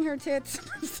keeping her tits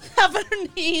Up on her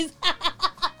knees.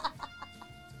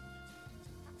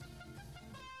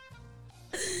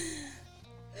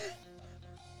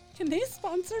 Can they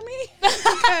sponsor me?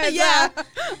 Because, Yeah.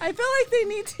 I feel like they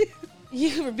need to.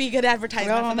 You would be good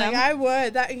advertisement Oh for my them. God, I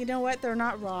would. That, you know what? They're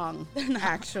not wrong. They're not.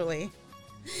 Actually.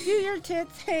 Do your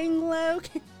tits hang low?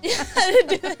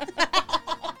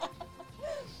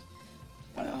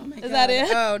 Oh my God. Is that it?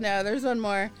 Oh no, there's one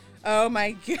more. Oh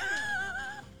my God.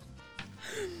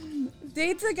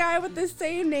 Dates a guy with the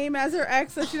same name as her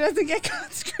ex so she doesn't get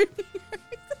caught screaming her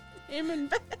name in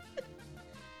bed.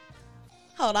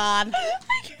 Hold on.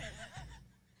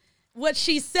 What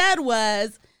she said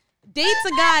was, dates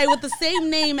a guy with the same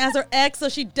name as her ex so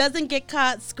she doesn't get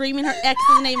caught screaming her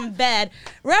ex's name in bed,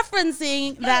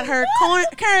 referencing that her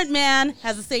current man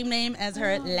has the same name as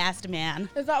her last man.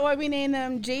 Is that why we named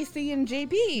them JC and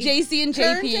JP? JC and JP.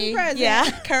 Current and present.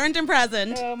 Yeah, current and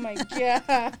present. Oh my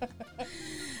god.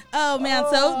 Oh man,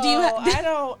 so do you I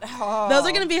don't. Oh. Those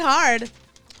are going to be hard.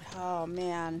 Oh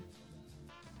man.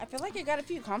 I feel like I got a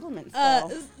few compliments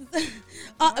though.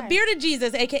 Bearded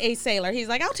Jesus, aka Sailor. He's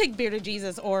like, I'll take Bearded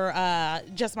Jesus or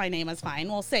just my name is fine.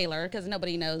 Well, Sailor, because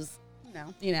nobody knows.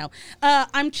 No. You know.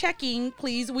 I'm checking,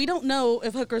 please. We don't know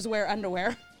if hookers wear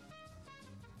underwear.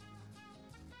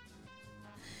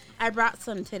 I brought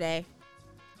some today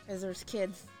because there's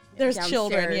kids. There's downstairs,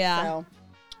 children, yeah. So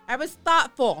I was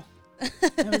thoughtful. I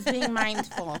was being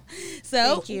mindful.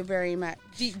 So, thank you very much.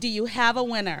 Do you have a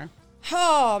winner?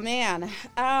 Oh man,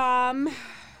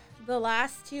 the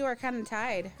last two are kind of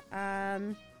tied.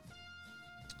 Kind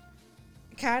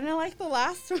of like the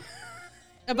last one.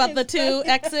 About the two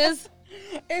exes?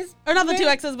 Or not the two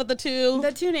exes, but the two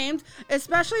names.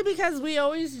 Especially because we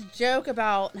always joke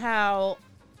about how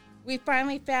we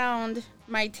finally found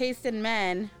my taste in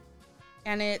men,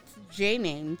 and it's J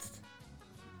names.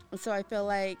 So I feel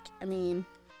like, I mean,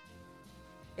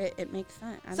 it makes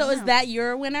sense. So is that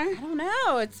your winner? I don't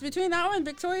know. It's between that one and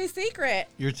Victoria's Secret.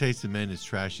 Your taste in men is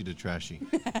trashy to trashy.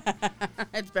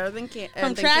 It's better than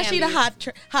From trashy to hot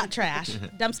trash.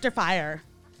 Dumpster fire.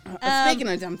 Speaking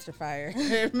of dumpster fire,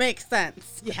 it makes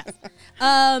sense. Yes.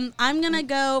 I'm going to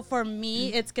go, for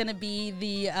me, it's going to be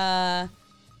the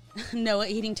Noah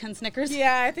eating 10 Snickers.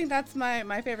 Yeah, I think that's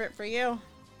my favorite for you.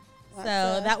 So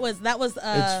that was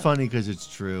it's funny because it's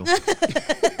true.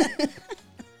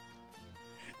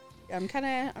 I'm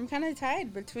kind of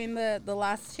tied between the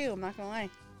last two. I'm not gonna lie.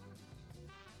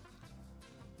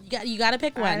 You got to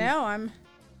pick one. I know. I'm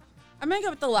gonna go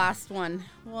with the last one.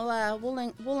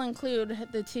 We'll include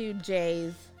the two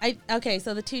J's. Okay,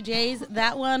 so the two J's.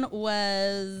 That one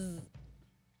was.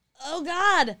 Oh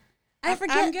God, I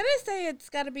forget. I'm gonna say it's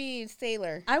got to be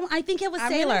Sailor. I think it was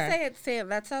Sailor. I'm gonna say it's Sailor.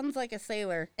 That sounds like a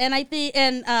sailor. And I think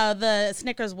the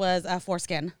Snickers was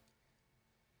Foreskin.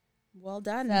 Well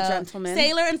done, gentlemen.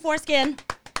 Sailor and Foreskin.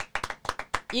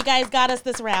 You guys got us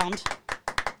this round.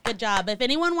 Good job. If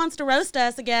anyone wants to roast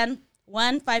us again,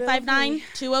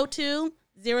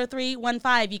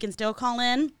 1-559-202-0315. You can still call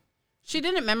in. She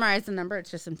didn't memorize the number.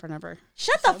 It's just in front of her.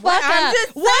 Shut the fuck up. I'm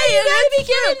just Why are you saying, going to be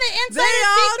giving the insider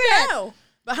secret? Know.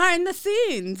 Behind the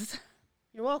scenes.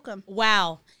 You're welcome.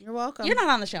 Wow. You're welcome. You're not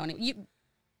on the show anymore.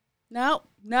 No.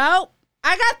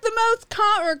 I got the most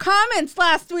comments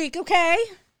last week, okay?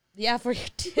 Yeah, for your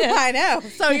tip. I know.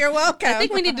 So you're welcome. I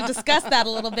think we need to discuss that a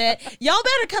little bit. Y'all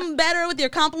better come better with your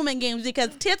compliment games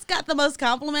because Tits got the most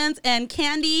compliments and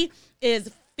Candy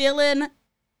is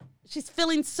she's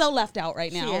feeling so left out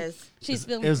right now. She is. She's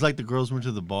feeling. It was like the girls went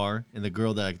to the bar and the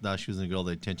girl that I thought she was going to get all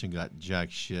the attention got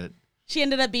jack shit. She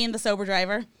ended up being the sober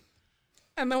driver.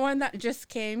 And the one that just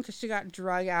came because she got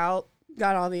drug out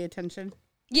got all the attention.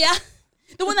 Yeah.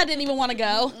 The one that didn't even want to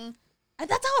go.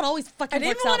 That's how it always fucking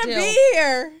works out, too. I didn't want to be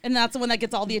here. And that's the one that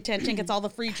gets all the attention, gets all the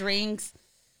free drinks.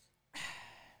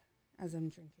 As I'm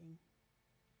drinking.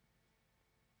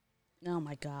 Oh,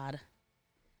 my God.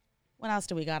 What else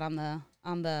do we got on the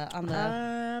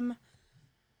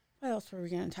what else were we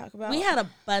going to talk about? We had a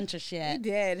bunch of shit. We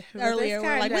did. Earlier, we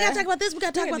were like, we got to talk about this, we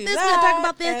got to talk about this, we got to talk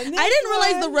about this. I didn't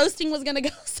realize the roasting was going to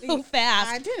go so fast.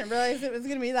 I didn't realize it was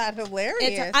going to be that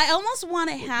hilarious. I almost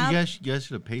want to have... You guys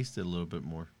should have paced it a little bit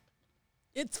more.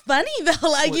 It's funny, though.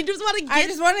 Like, you just want to get... I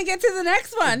just want to get to the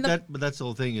next one. But that's the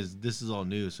whole thing is this is all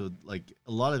new. So, like,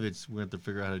 a lot of it's we're going to have to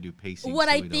figure out how to do pacing. What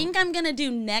I think I'm going to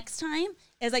do next time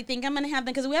is I think I'm going to have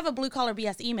them... Because we have a Blue Collar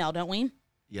BS email, don't we?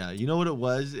 Yeah, you know what it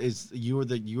was? Is you were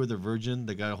the virgin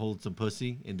that got a hold of some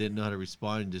pussy and didn't know how to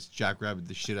respond and just jackrabbit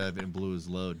the shit out of it and blew his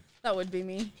load. That would be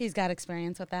me. He's got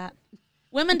experience with that.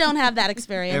 Women don't have that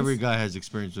experience. Every guy has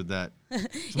experience with that.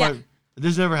 Yeah.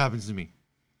 This never happens to me.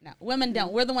 No, women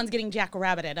don't. We're the ones getting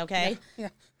jackrabbited, okay? Yeah.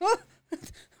 Well,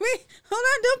 wait, hold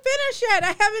on, don't finish yet. I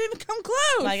haven't even come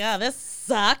close. Like, oh, this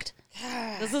sucked.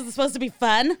 This is supposed to be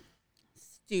fun.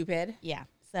 Stupid. Yeah.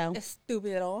 So. It's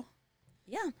stupid at all.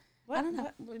 Yeah. What, I don't know.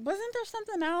 Wasn't there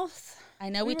something else? I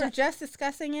know we were just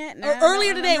discussing it.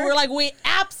 Earlier today, we're like, we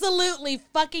absolutely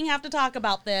fucking have to talk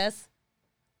about this.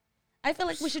 I feel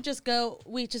like we should just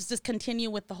just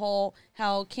continue with the whole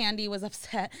how Candy was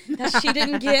upset that she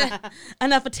didn't get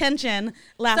enough attention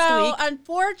last week. So,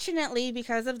 unfortunately,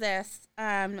 because of this,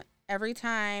 every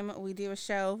time we do a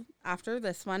show after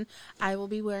this one, I will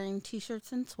be wearing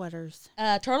T-shirts and sweaters.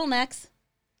 Turtlenecks.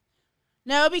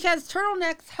 No, because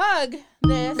turtlenecks hug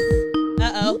this.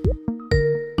 Uh-oh.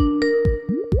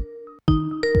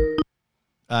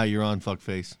 You're on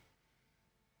fuckface.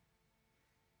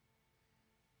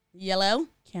 Yellow.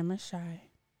 Camera shy.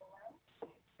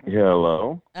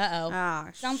 Hello. Uh-oh. Ah,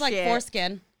 Sounds like shit.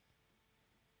 foreskin.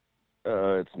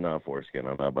 It's not foreskin.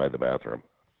 I'm not by the bathroom.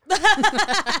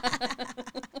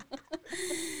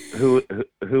 Who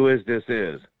is this?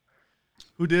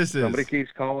 Who this is? Somebody keeps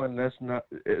calling this.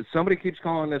 Somebody keeps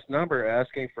calling this number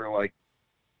asking for like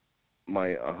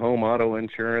my home auto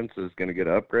insurance is going to get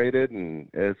upgraded, and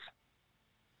it's.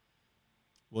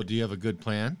 Well, do you have a good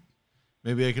plan?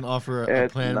 Maybe I can offer a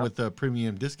It's plan not- with a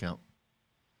premium discount.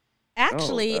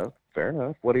 Actually, fair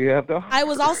enough. What do you have to offer? I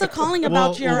was also calling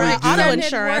about your well, we do- auto Extended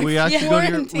insurance. We actually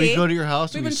Warranty. we go to your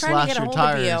house and We've we been trying to slash get a your hold of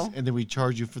tires, you. and then we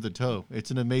charge you for the tow.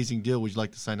 It's an amazing deal. Would you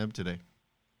like to sign up today?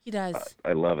 He does.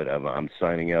 I love it. I'm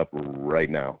signing up right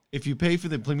now. If you pay for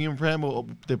the premium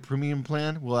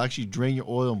plan, we'll actually drain your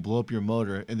oil and blow up your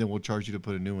motor, and then we'll charge you to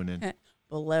put a new one in.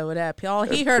 Blow it up. All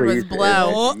he heard was Please,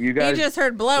 blow. you guys- he just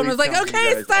heard blow and please was like, tell me you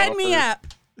okay, guys sign me offer- up.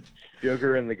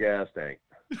 Sugar in the gas tank.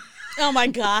 Oh my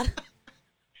God.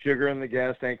 Sugar in the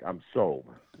gas tank. I'm sold.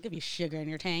 I'll give you sugar in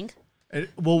your tank. And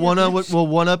we'll one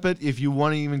up it if you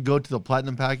want to even go to the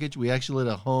platinum package. We actually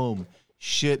let a home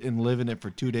shit and live in it for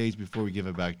 2 days before we give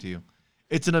it back to you.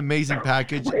 It's an amazing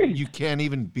package. You can't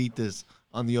even beat this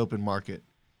on the open market.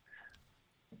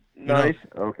 Nice.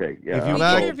 Okay. Yeah. If you I'm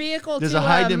act- sold. Your vehicle There's to a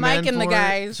high demand Mike and for the it.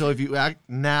 guys. So if you act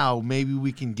now, maybe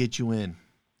we can get you in.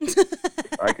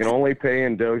 I can only pay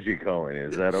in Dogecoin.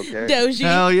 Is that okay? Doji.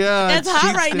 Hell yeah! It's hot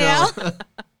cheap right still.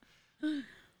 now.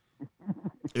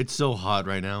 It's so hot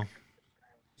right now.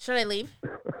 Should I leave?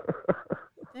 Did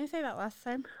I say that last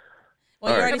time?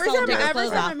 Well, you All right. already saw him take his Every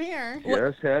clothes time off. I'm here.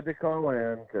 Just had to call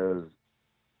in because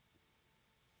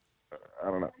I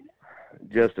don't know,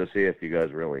 just to see if you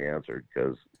guys really answered.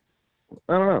 Because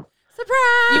I don't know.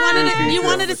 Surprise! You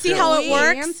wanted to see how it We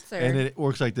works? answered. And it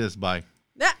works like this. Bye.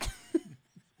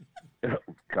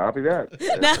 Copy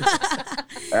that.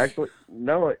 Actually,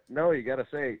 no. You got to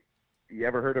say. You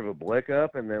ever heard of a blick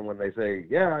up? And then when they say,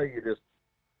 yeah, you just.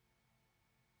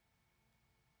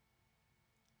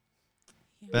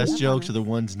 Best jokes are the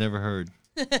ones never heard.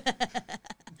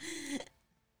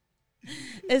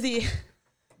 Is he?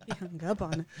 He hung up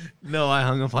on it. No, I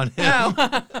hung up on him.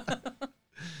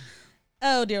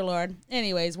 Oh dear Lord.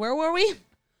 Anyways, where were we?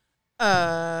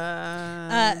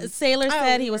 Oh. Sailor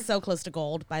said he was so close to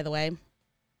gold. By the way,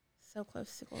 So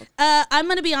close to gold. I'm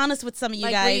gonna be honest with some of you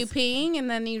Like, guys. were you peeing and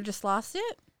then you just lost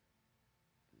it?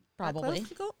 That Probably. close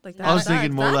to gold? Like, I was that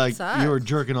thinking sucks. more That like sucks. you were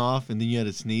jerking off and then you had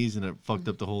to sneeze and it fucked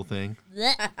up the whole thing.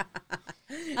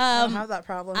 I don't have that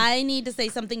problem. I need to say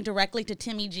something directly to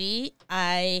Timmy G.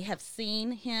 I have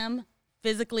seen him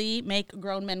physically make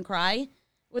grown men cry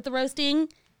with the roasting,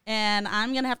 and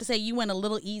I'm gonna have to say you went a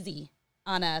little easy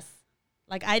on us.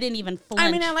 Like I didn't even flinch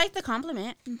I mean, I like the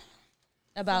compliment.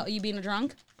 about you being a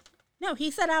drunk. No,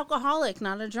 he said alcoholic,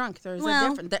 not a drunk. There's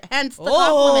Well, a difference. Hence the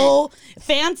Oh,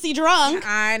 fancy drunk. compliment.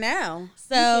 I know.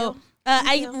 So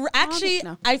Thank you. actually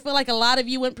No. I feel like a lot of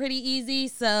you went pretty easy.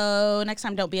 So next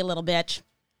time, don't be a little bitch.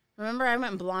 Remember, I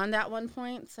went blonde at one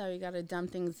point, so you got to dumb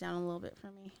things down a little bit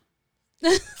for me.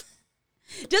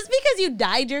 Just because you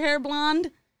dyed your hair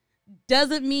blonde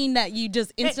doesn't mean that you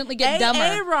just instantly get dumber.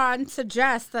 Aaron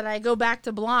suggests that I go back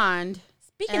to blonde.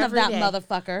 Speaking of every that day.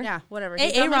 motherfucker, Yeah, whatever.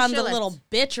 He's Hey, on my Aaron's a shit little list.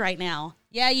 bitch right now.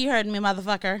 Yeah, you heard me,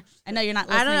 motherfucker. I know you're not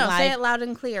listening I don't know. live. Say it loud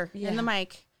and clear Yeah. in the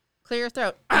mic. Clear your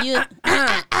throat. You,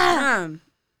 Mm.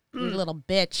 you little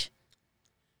bitch.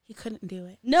 He couldn't do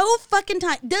it. No fucking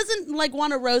time. Doesn't like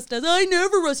want to roast us. I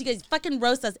never roast you guys. Fucking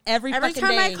roast us every Every fucking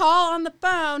time day. I call on the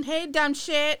phone, hey, dumb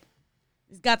shit.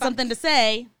 He's got something to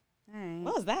say. Hey.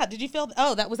 What was that? Did you feel?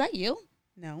 Oh, was that you?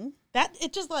 No, That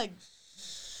it just like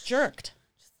jerked.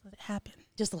 just let it happen.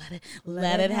 Just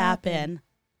let it happen.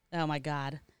 Oh my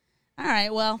god. All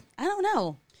right. Well, I don't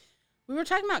know. We were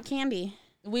talking about candy.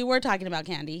 We were talking about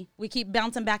candy. We keep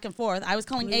bouncing back and forth. I was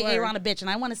calling We AA were. Ron a bitch, and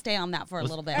I want to stay on that for a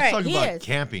little bit. All right, Let's talk he about is.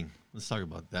 camping. Let's talk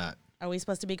about that. Are we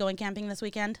supposed to be going camping this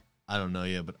weekend? I don't know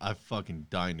yet, but I'm fucking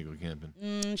dying to go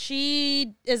camping.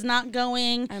 She is not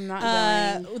going. I'm not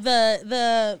going.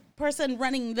 The person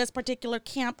running this particular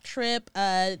camp trip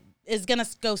is gonna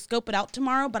go scope it out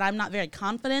tomorrow, but I'm not very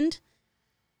confident.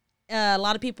 A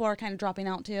lot of people are kind of dropping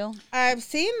out too. I've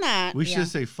seen that. We should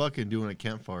say fucking doing a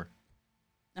campfire.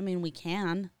 I mean, we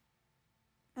can.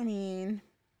 I mean,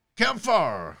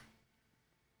 Campfire!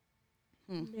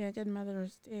 be a good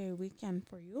Mother's Day weekend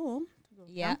for you. To go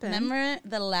Yeah. camping. Remember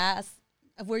the last?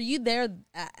 Were you there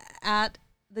at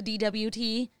the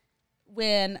DWT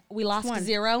when we lost one?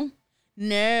 0?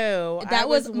 No, That I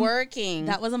was was working.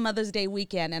 That was a Mother's Day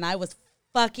weekend, and I was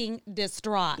fucking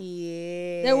distraught.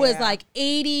 Yeah. There was like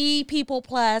 80 people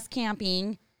plus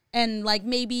camping, and like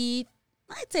maybe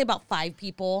I'd say about 5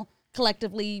 people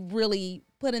collectively really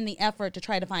put in the effort to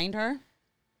try to find her.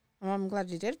 Well, I'm glad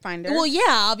you did find her. Well, yeah,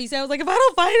 obviously. I was like, if I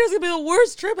don't find her, it's going to be the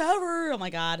worst trip ever. Oh, my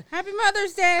God. Happy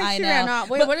Mother's Day. I She know. ran off.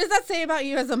 Wait, But- what does that say about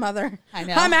you as a mother? I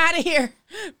know. I'm out of here.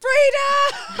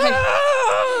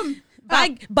 Freedom!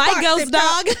 Bye, fuck, Ghost they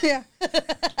Dog. dropped- Yeah.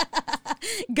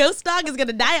 Ghost Dog is going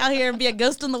to die out here and be a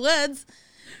ghost in the woods.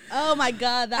 Oh, my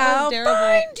God. That I'll was terrible.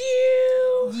 find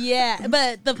you. Yeah,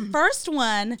 but the first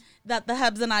one that the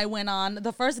Hubs and I went on,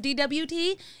 the first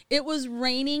DWT, it was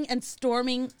raining and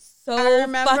storming so I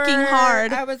remember fucking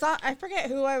hard. I forget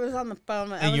who I was on the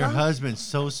phone with. I And was your on- husband's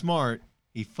so smart,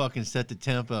 he fucking set the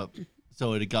temp up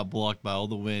so it got blocked by all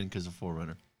the wind because of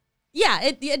Forerunner. Yeah,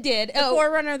 it did. the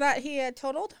Forerunner that he had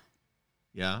totaled.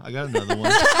 Yeah, I got another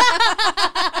one.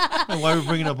 And why are we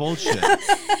bringing up old shit?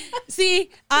 See,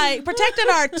 I protected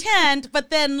our tent, but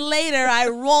then later I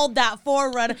rolled that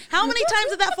Forerunner. How many times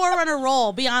did that Forerunner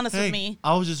roll? Be honest with Hey, me.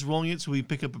 I was just rolling it so we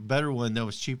pick up a better one that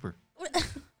was cheaper.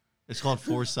 It's called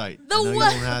Foresight. The I know you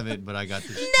one- don't have it, but I got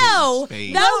this. No,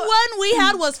 spade. that one we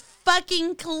had was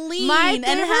fucking clean My and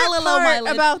favorite had a low part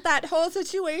mileage. about that whole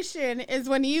situation is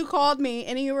when you called me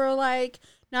and you were like,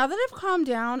 now that I've calmed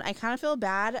down, I kind of feel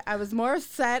bad. I was more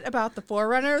upset about the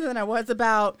Forerunner than I was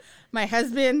about my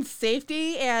husband's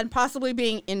safety and possibly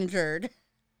being injured.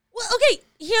 Well, okay,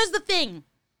 here's the thing.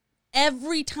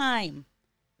 Every time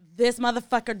this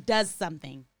motherfucker does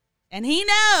something, and he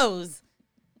knows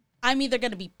I'm either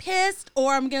going to be pissed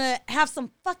or I'm going to have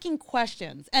some fucking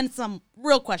questions, and some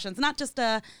real questions, not just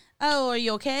oh, are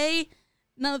you okay?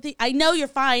 No, I know you're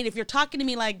fine. If you're talking to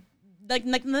me like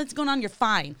nothing's going on, you're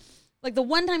fine. Like the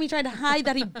one time he tried to hide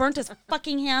that he burnt his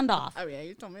fucking hand off. Oh, yeah,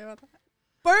 you told me about that.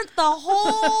 Burnt the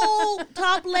whole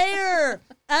top layer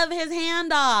of his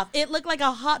hand off. It looked like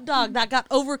a hot dog that got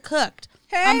overcooked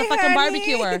on the fucking honey.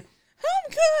 barbecuer.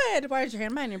 I'm good. Why is your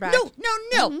hand behind your back?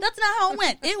 No. That's not how it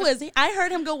went. It was, I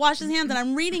heard him go wash his hands, and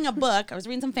I'm reading a book. I was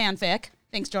reading some fanfic.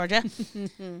 Thanks, Georgia.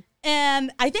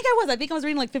 And I think I was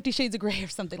reading like 50 Shades of Grey or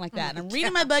something like that. And I'm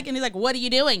reading my book, and he's like, what are you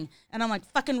doing? And I'm like,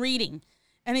 fucking reading.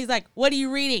 And he's like, what are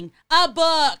you reading? A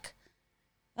book.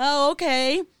 Oh,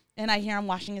 okay. And I hear him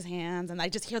washing his hands, and I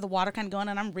just hear the water kind of going,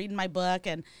 and I'm reading my book,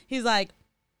 and he's like,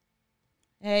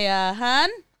 hey, hun?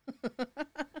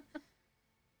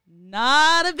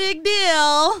 Not a big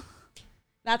deal.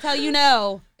 That's how you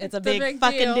know it's a big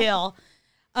fucking deal.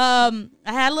 I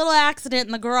had a little accident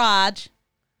in the garage.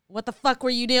 What the fuck were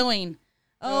you doing?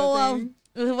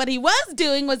 What he was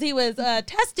doing was he was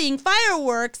testing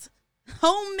fireworks,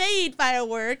 homemade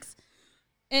fireworks,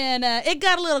 and it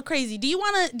got a little crazy. Do you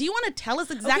want to tell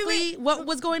us exactly what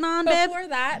was going on, babe?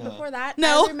 Before that,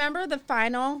 No. I remember the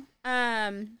final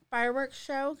fireworks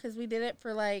show because we did it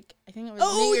for like I think it was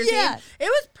Oh, New Year's yeah. Eve. It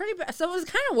was pretty bad, so it was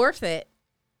kind of worth it.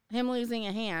 Him losing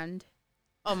a hand,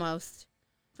 almost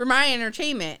for my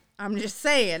entertainment. I'm just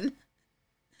saying.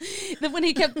 That when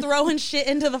he kept throwing shit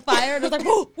into the fire, and it was like,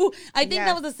 whoo, whoo. I think Yeah.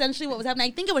 that was essentially what was happening.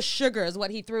 I think it was sugar is what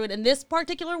he threw it in this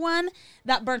particular one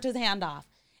that burnt his hand off.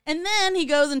 And then he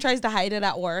goes and tries to hide it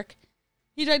at work.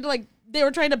 He tried to they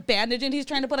were trying to bandage it. He's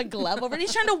trying to put a glove over it.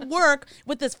 He's trying to work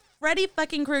with this Freddy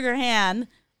fucking Krueger hand.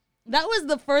 That was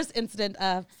the first incident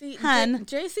of, See, hun.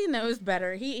 JC knows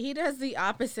better. He does the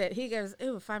opposite. He goes,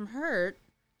 "Ooh, if I'm hurt,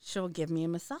 she'll give me a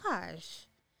massage."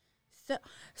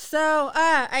 So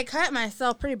I cut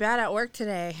myself pretty bad at work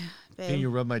today. Babe. Can you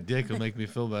rub my dick? It'll make me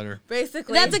feel better.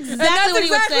 Basically, That's And exactly that's what he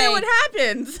would exactly say. what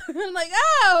happens. I'm like,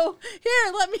 oh,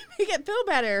 here, let me make it feel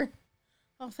better.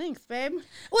 Oh, thanks, babe.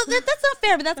 Well, that's not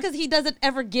fair, but that's because he doesn't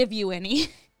ever give you any.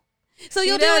 So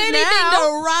you'll do does anything now.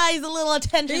 to rise a little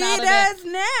attention He out of it. does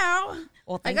now.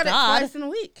 Well, I thank got God. it twice in a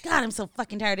week. God, I'm so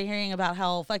fucking tired of hearing about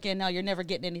how fucking now you're never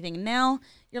getting anything. And now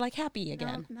you're like happy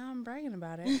again. Now I'm bragging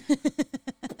about it.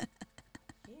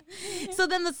 So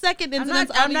then the second I'm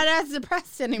incident. not as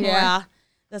depressed anymore. Yeah.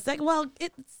 The second, well,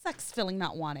 it sucks feeling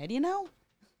not wanted, you know?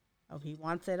 Oh, he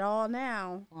wants it all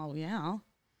now. Oh, yeah.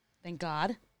 Thank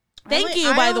God. I Thank only- you,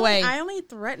 I by the only- way. I only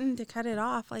threatened to cut it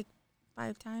off like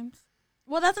 5 times.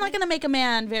 Well, that's not going to make a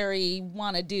man very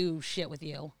want to do shit with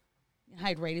you.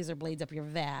 Hide razor blades up your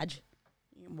vag.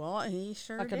 Well, he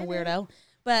sure Fucking did. weirdo.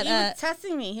 But He was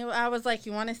testing me. I was like,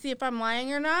 "You want to see if I'm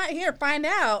lying or not? Here, find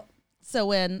out." so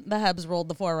when the Hubs rolled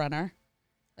the Forerunner,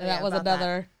 Oh, that yeah, was about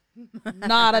another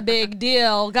not a big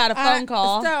deal. Got a phone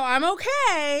call. So I'm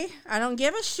okay. I don't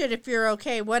give a shit if you're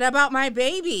okay. What about my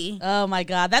baby? Oh my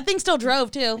God. That thing still drove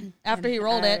too after he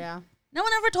rolled it. Yeah. No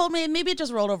one ever told me. Maybe it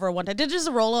just rolled over one time. Did it just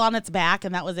roll on its back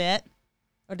and that was it?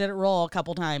 Or did it roll a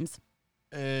couple times?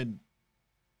 And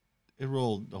It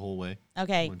rolled the whole way.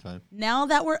 Okay. One time. Now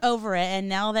that we're over it, and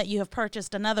now that you have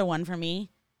purchased another one for me,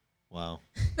 Wow.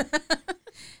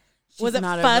 was it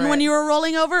not fun over when it. you were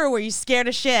rolling over, or were you scared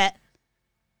of shit?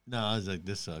 No, I was like,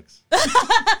 this sucks.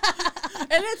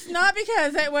 And it's not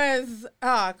because it was,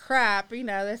 oh, crap, you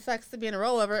know, this sucks to be in a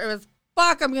rollover. It was,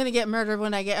 fuck, I'm going to get murdered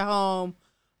when I get home.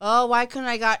 Oh, why couldn't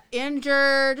I got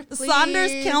injured? Please?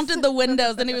 Saunders counted the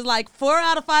windows, and he was like, 4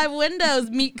 out of 5 windows,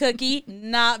 meat cookie.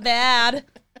 Not bad.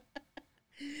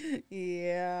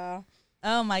 Yeah.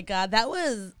 Oh my God, that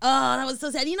was so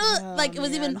sad. You know, like it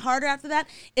was even harder after that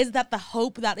is that the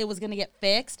hope that it was going to get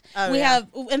fixed. Oh, we yeah. have,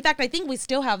 in fact, I think we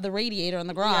still have the radiator in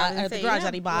the garage, or the garage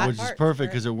that he bought. Which is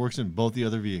perfect because it works in both the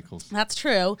other vehicles. That's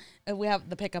true. We have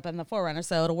the pickup and the 4Runner,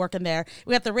 so it'll work in there.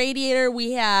 We have the radiator.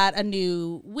 We had a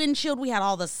new windshield. We had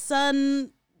all the sun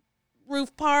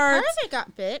roof Part parts. of it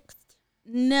got fixed.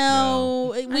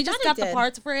 No, I we just thought got it the did.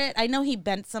 parts for it. I know he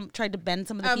tried to bend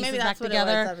some of the Oh, pieces maybe back that's what it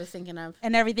together was I was thinking of.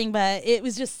 and everything, but it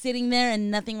was just sitting there and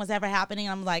nothing was ever happening.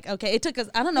 I'm like, okay, it took us,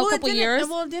 I don't know, a couple years.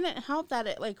 Well, it didn't help that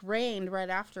it like rained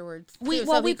right afterwards. We- too,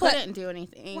 well, so we we put- couldn't do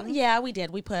anything. Well, yeah, we did.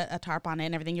 We put a tarp on it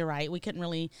and everything. You're right. We couldn't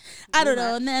really, I don't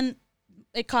know. And then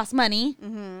it cost money.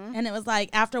 Mm-hmm. And it was like,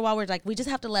 after a while, we're like, we just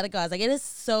have to let it go. I was like, it is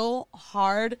so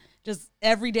hard just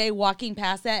every day walking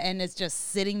past that and it's just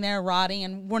sitting there rotting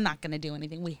and we're not going to do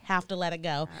anything. We have to let it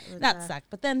go. That sucked.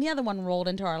 But then the other one rolled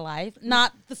into our life.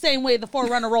 Not the same way the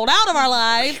 4Runner rolled out of our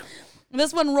life.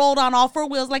 This one rolled on all 4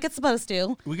 wheels like it's supposed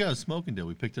to. We got a smoking deal.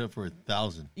 We picked it up for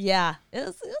 $1,000. Yeah, it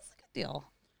was a good deal.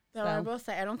 So I will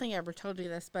say, I don't think I ever told you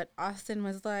this, but Austin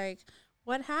was like,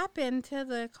 "What happened to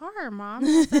the car, Mom?"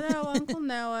 I said, "Oh, Uncle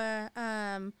Noah,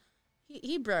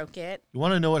 he broke it." You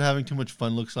want to know what having too much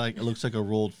fun looks like? It looks like a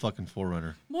rolled fucking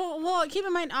 4Runner. Well, keep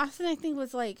in mind, Austin, I think,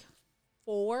 was like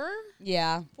 4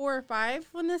 Yeah. or 5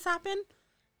 when this happened.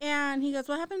 And he goes,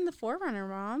 "What happened to the 4Runner,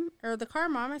 Mom? Or the car,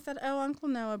 Mom?" I said, "Oh, Uncle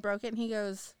Noah broke it." And he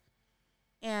goes,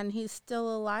 "And he's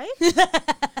still alive?"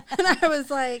 And I was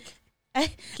like, I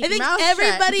your think mouth shut,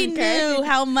 everybody okay? knew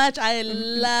how much I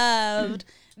loved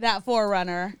that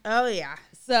 4Runner. "Oh, yeah."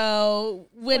 So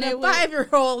when When it a was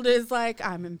 5-year-old is like,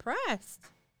 "I'm impressed."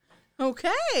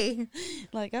 Okay.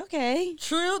 like, okay.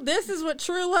 This is what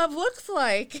true love looks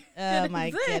like. Oh It my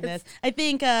exists. goodness. I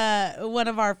think one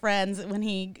of our friends, when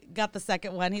he got the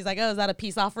second one, he's like, "Oh, is that a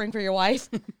peace offering for your wife?"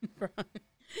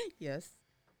 Yes,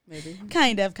 maybe.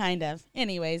 Kind of.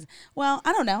 Anyways, well,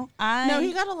 I don't know. No,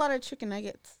 he got a lot of chicken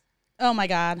nuggets Oh my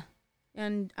God.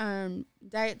 and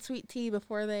diet sweet tea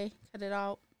before they cut it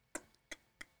out.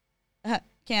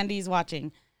 Candy's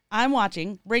watching. I'm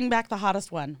watching. Bring back the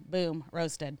hottest one. Boom.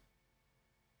 Roasted.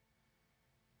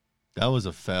 That was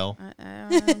a fail. I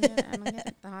don't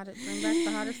get the hottest. Bring back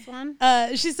the hottest one.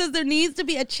 She says there needs to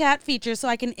be a chat feature so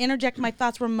I can interject my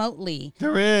thoughts remotely.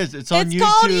 There is. It's on It's YouTube.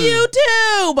 called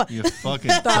YouTube. You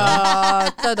fucking Da,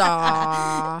 da,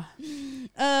 da.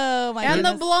 Oh my And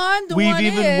goodness. the blonde We've one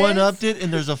even is... one-upped it,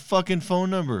 and there's a fucking phone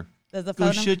number. There's a Go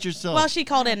phone shit number? yourself. Well, she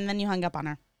called in and then you hung up on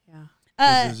her.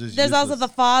 Yeah. This is There's also the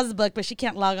useless. Foz book, but she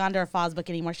can't log on to her Foz book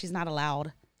anymore. She's not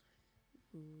allowed.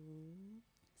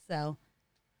 So.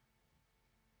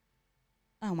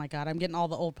 Oh my God, I'm getting all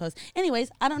the old posts.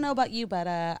 Anyways, I don't know about you, but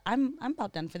I'm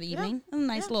about done for the evening. A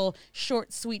nice little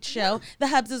short, sweet show. The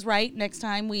Hubs is right. Next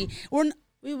time we're not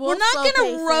slow gonna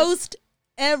pace it. roast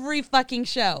every fucking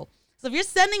show. So if you're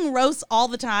sending roasts all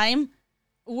the time,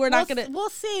 we're not gonna. We'll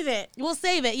save it. We'll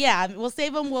save it. Yeah, we'll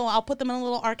save them. I'll put them in a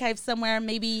little archive somewhere.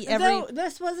 Maybe every. Though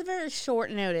this was a very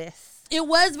short notice. It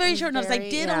was very short notice. I very-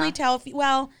 did yeah. only tell a few.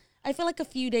 Well, I feel like a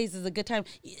few days is a good time.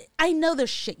 I know there's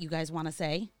shit you guys want to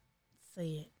say. Say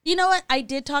it. You know what? I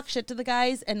did talk shit to the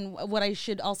guys, and what I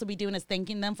should also be doing is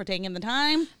thanking them for taking the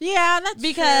time. Yeah, that's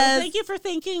Because- true. Thank you for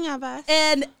thinking of us.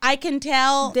 And I can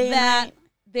tell Day and that night.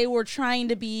 they were trying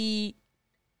to be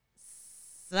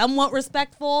somewhat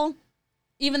respectful,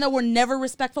 even though we're never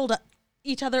respectful to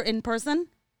each other in person,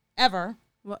 ever.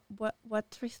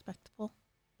 What's respectable?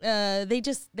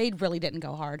 They really didn't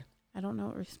go hard. I don't know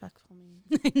what respectful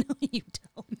means. I know you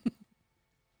don't.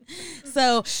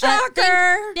 So,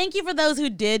 Shocker! thank you for those who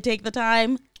did take the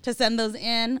time to send those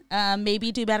in.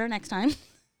 Maybe do better next time.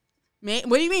 What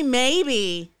do you mean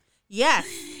maybe? Yes.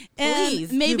 Please.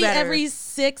 And maybe do better. every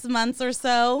 6 months or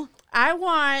so. I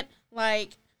want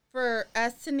for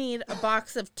us to need a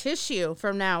box of tissue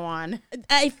from now on.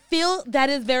 I feel that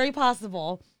is very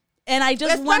possible. And I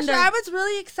just Especially, wonder. I was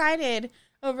really excited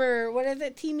over, what is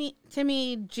it,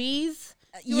 Timmy G's?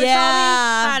 You were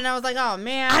Yeah. telling me? And I was like, oh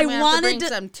man, I I'm gonna have wanted to bring to-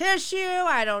 some tissue.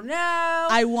 I don't know.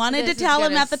 I wanted This to is tell him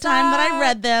gonna at the time that I suck.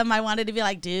 read them. I wanted to be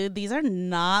like, dude, these are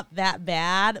not that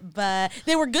bad. But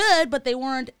they were good, but they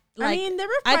weren't Like, I mean, they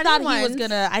were I funny thought ones,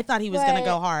 he was gonna go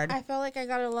but hard. I felt like I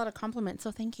got a lot of compliments,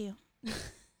 so thank you.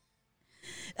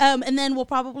 And then what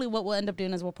we'll end up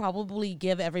doing is we'll probably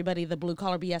give everybody the Blue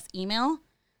Collar BS email,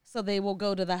 so they will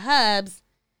go to the hubs,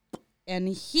 and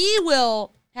he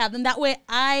will have them. That way,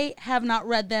 I have not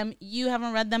read them, you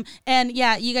haven't read them, and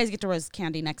yeah, you guys get to roast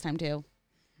Candy next time too.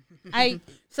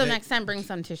 So next time, bring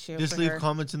some tissue. Just for leave her.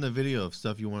 comments in the video of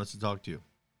stuff you want us to talk to.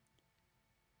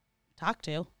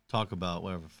 Talk about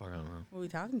whatever. Fuck, I don't know. Who are we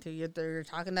talking to? You're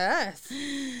talking to us.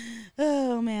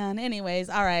 Oh man. Anyways,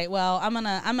 all right. Well, I'm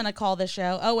gonna call this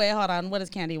show. Oh wait, hold on. What does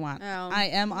Candy want? Oh. I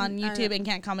am on YouTube and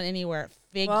can't comment anywhere.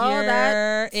 Figure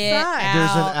that it sucks. out.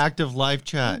 There's an active live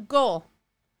chat. Goggle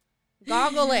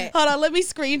it. Hold on, let me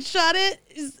screenshot it.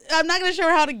 I'm not gonna show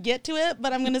her how to get to it,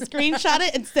 but I'm gonna screenshot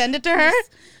it and send it to her.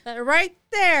 Right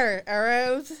there,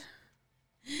 arrows.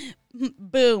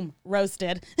 Boom,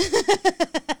 roasted.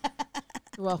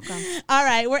 Welcome. All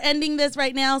right, we're ending this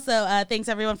right now. So thanks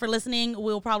everyone for listening.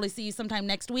 We'll probably see you sometime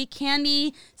next week.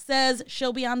 Candy says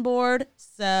she'll be on board.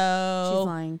 So She's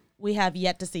lying. We have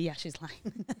yet to see. Yeah, she's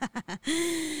lying.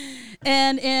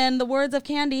 And in the words of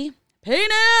Candy,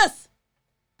 penis.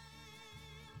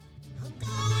 I'm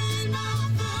going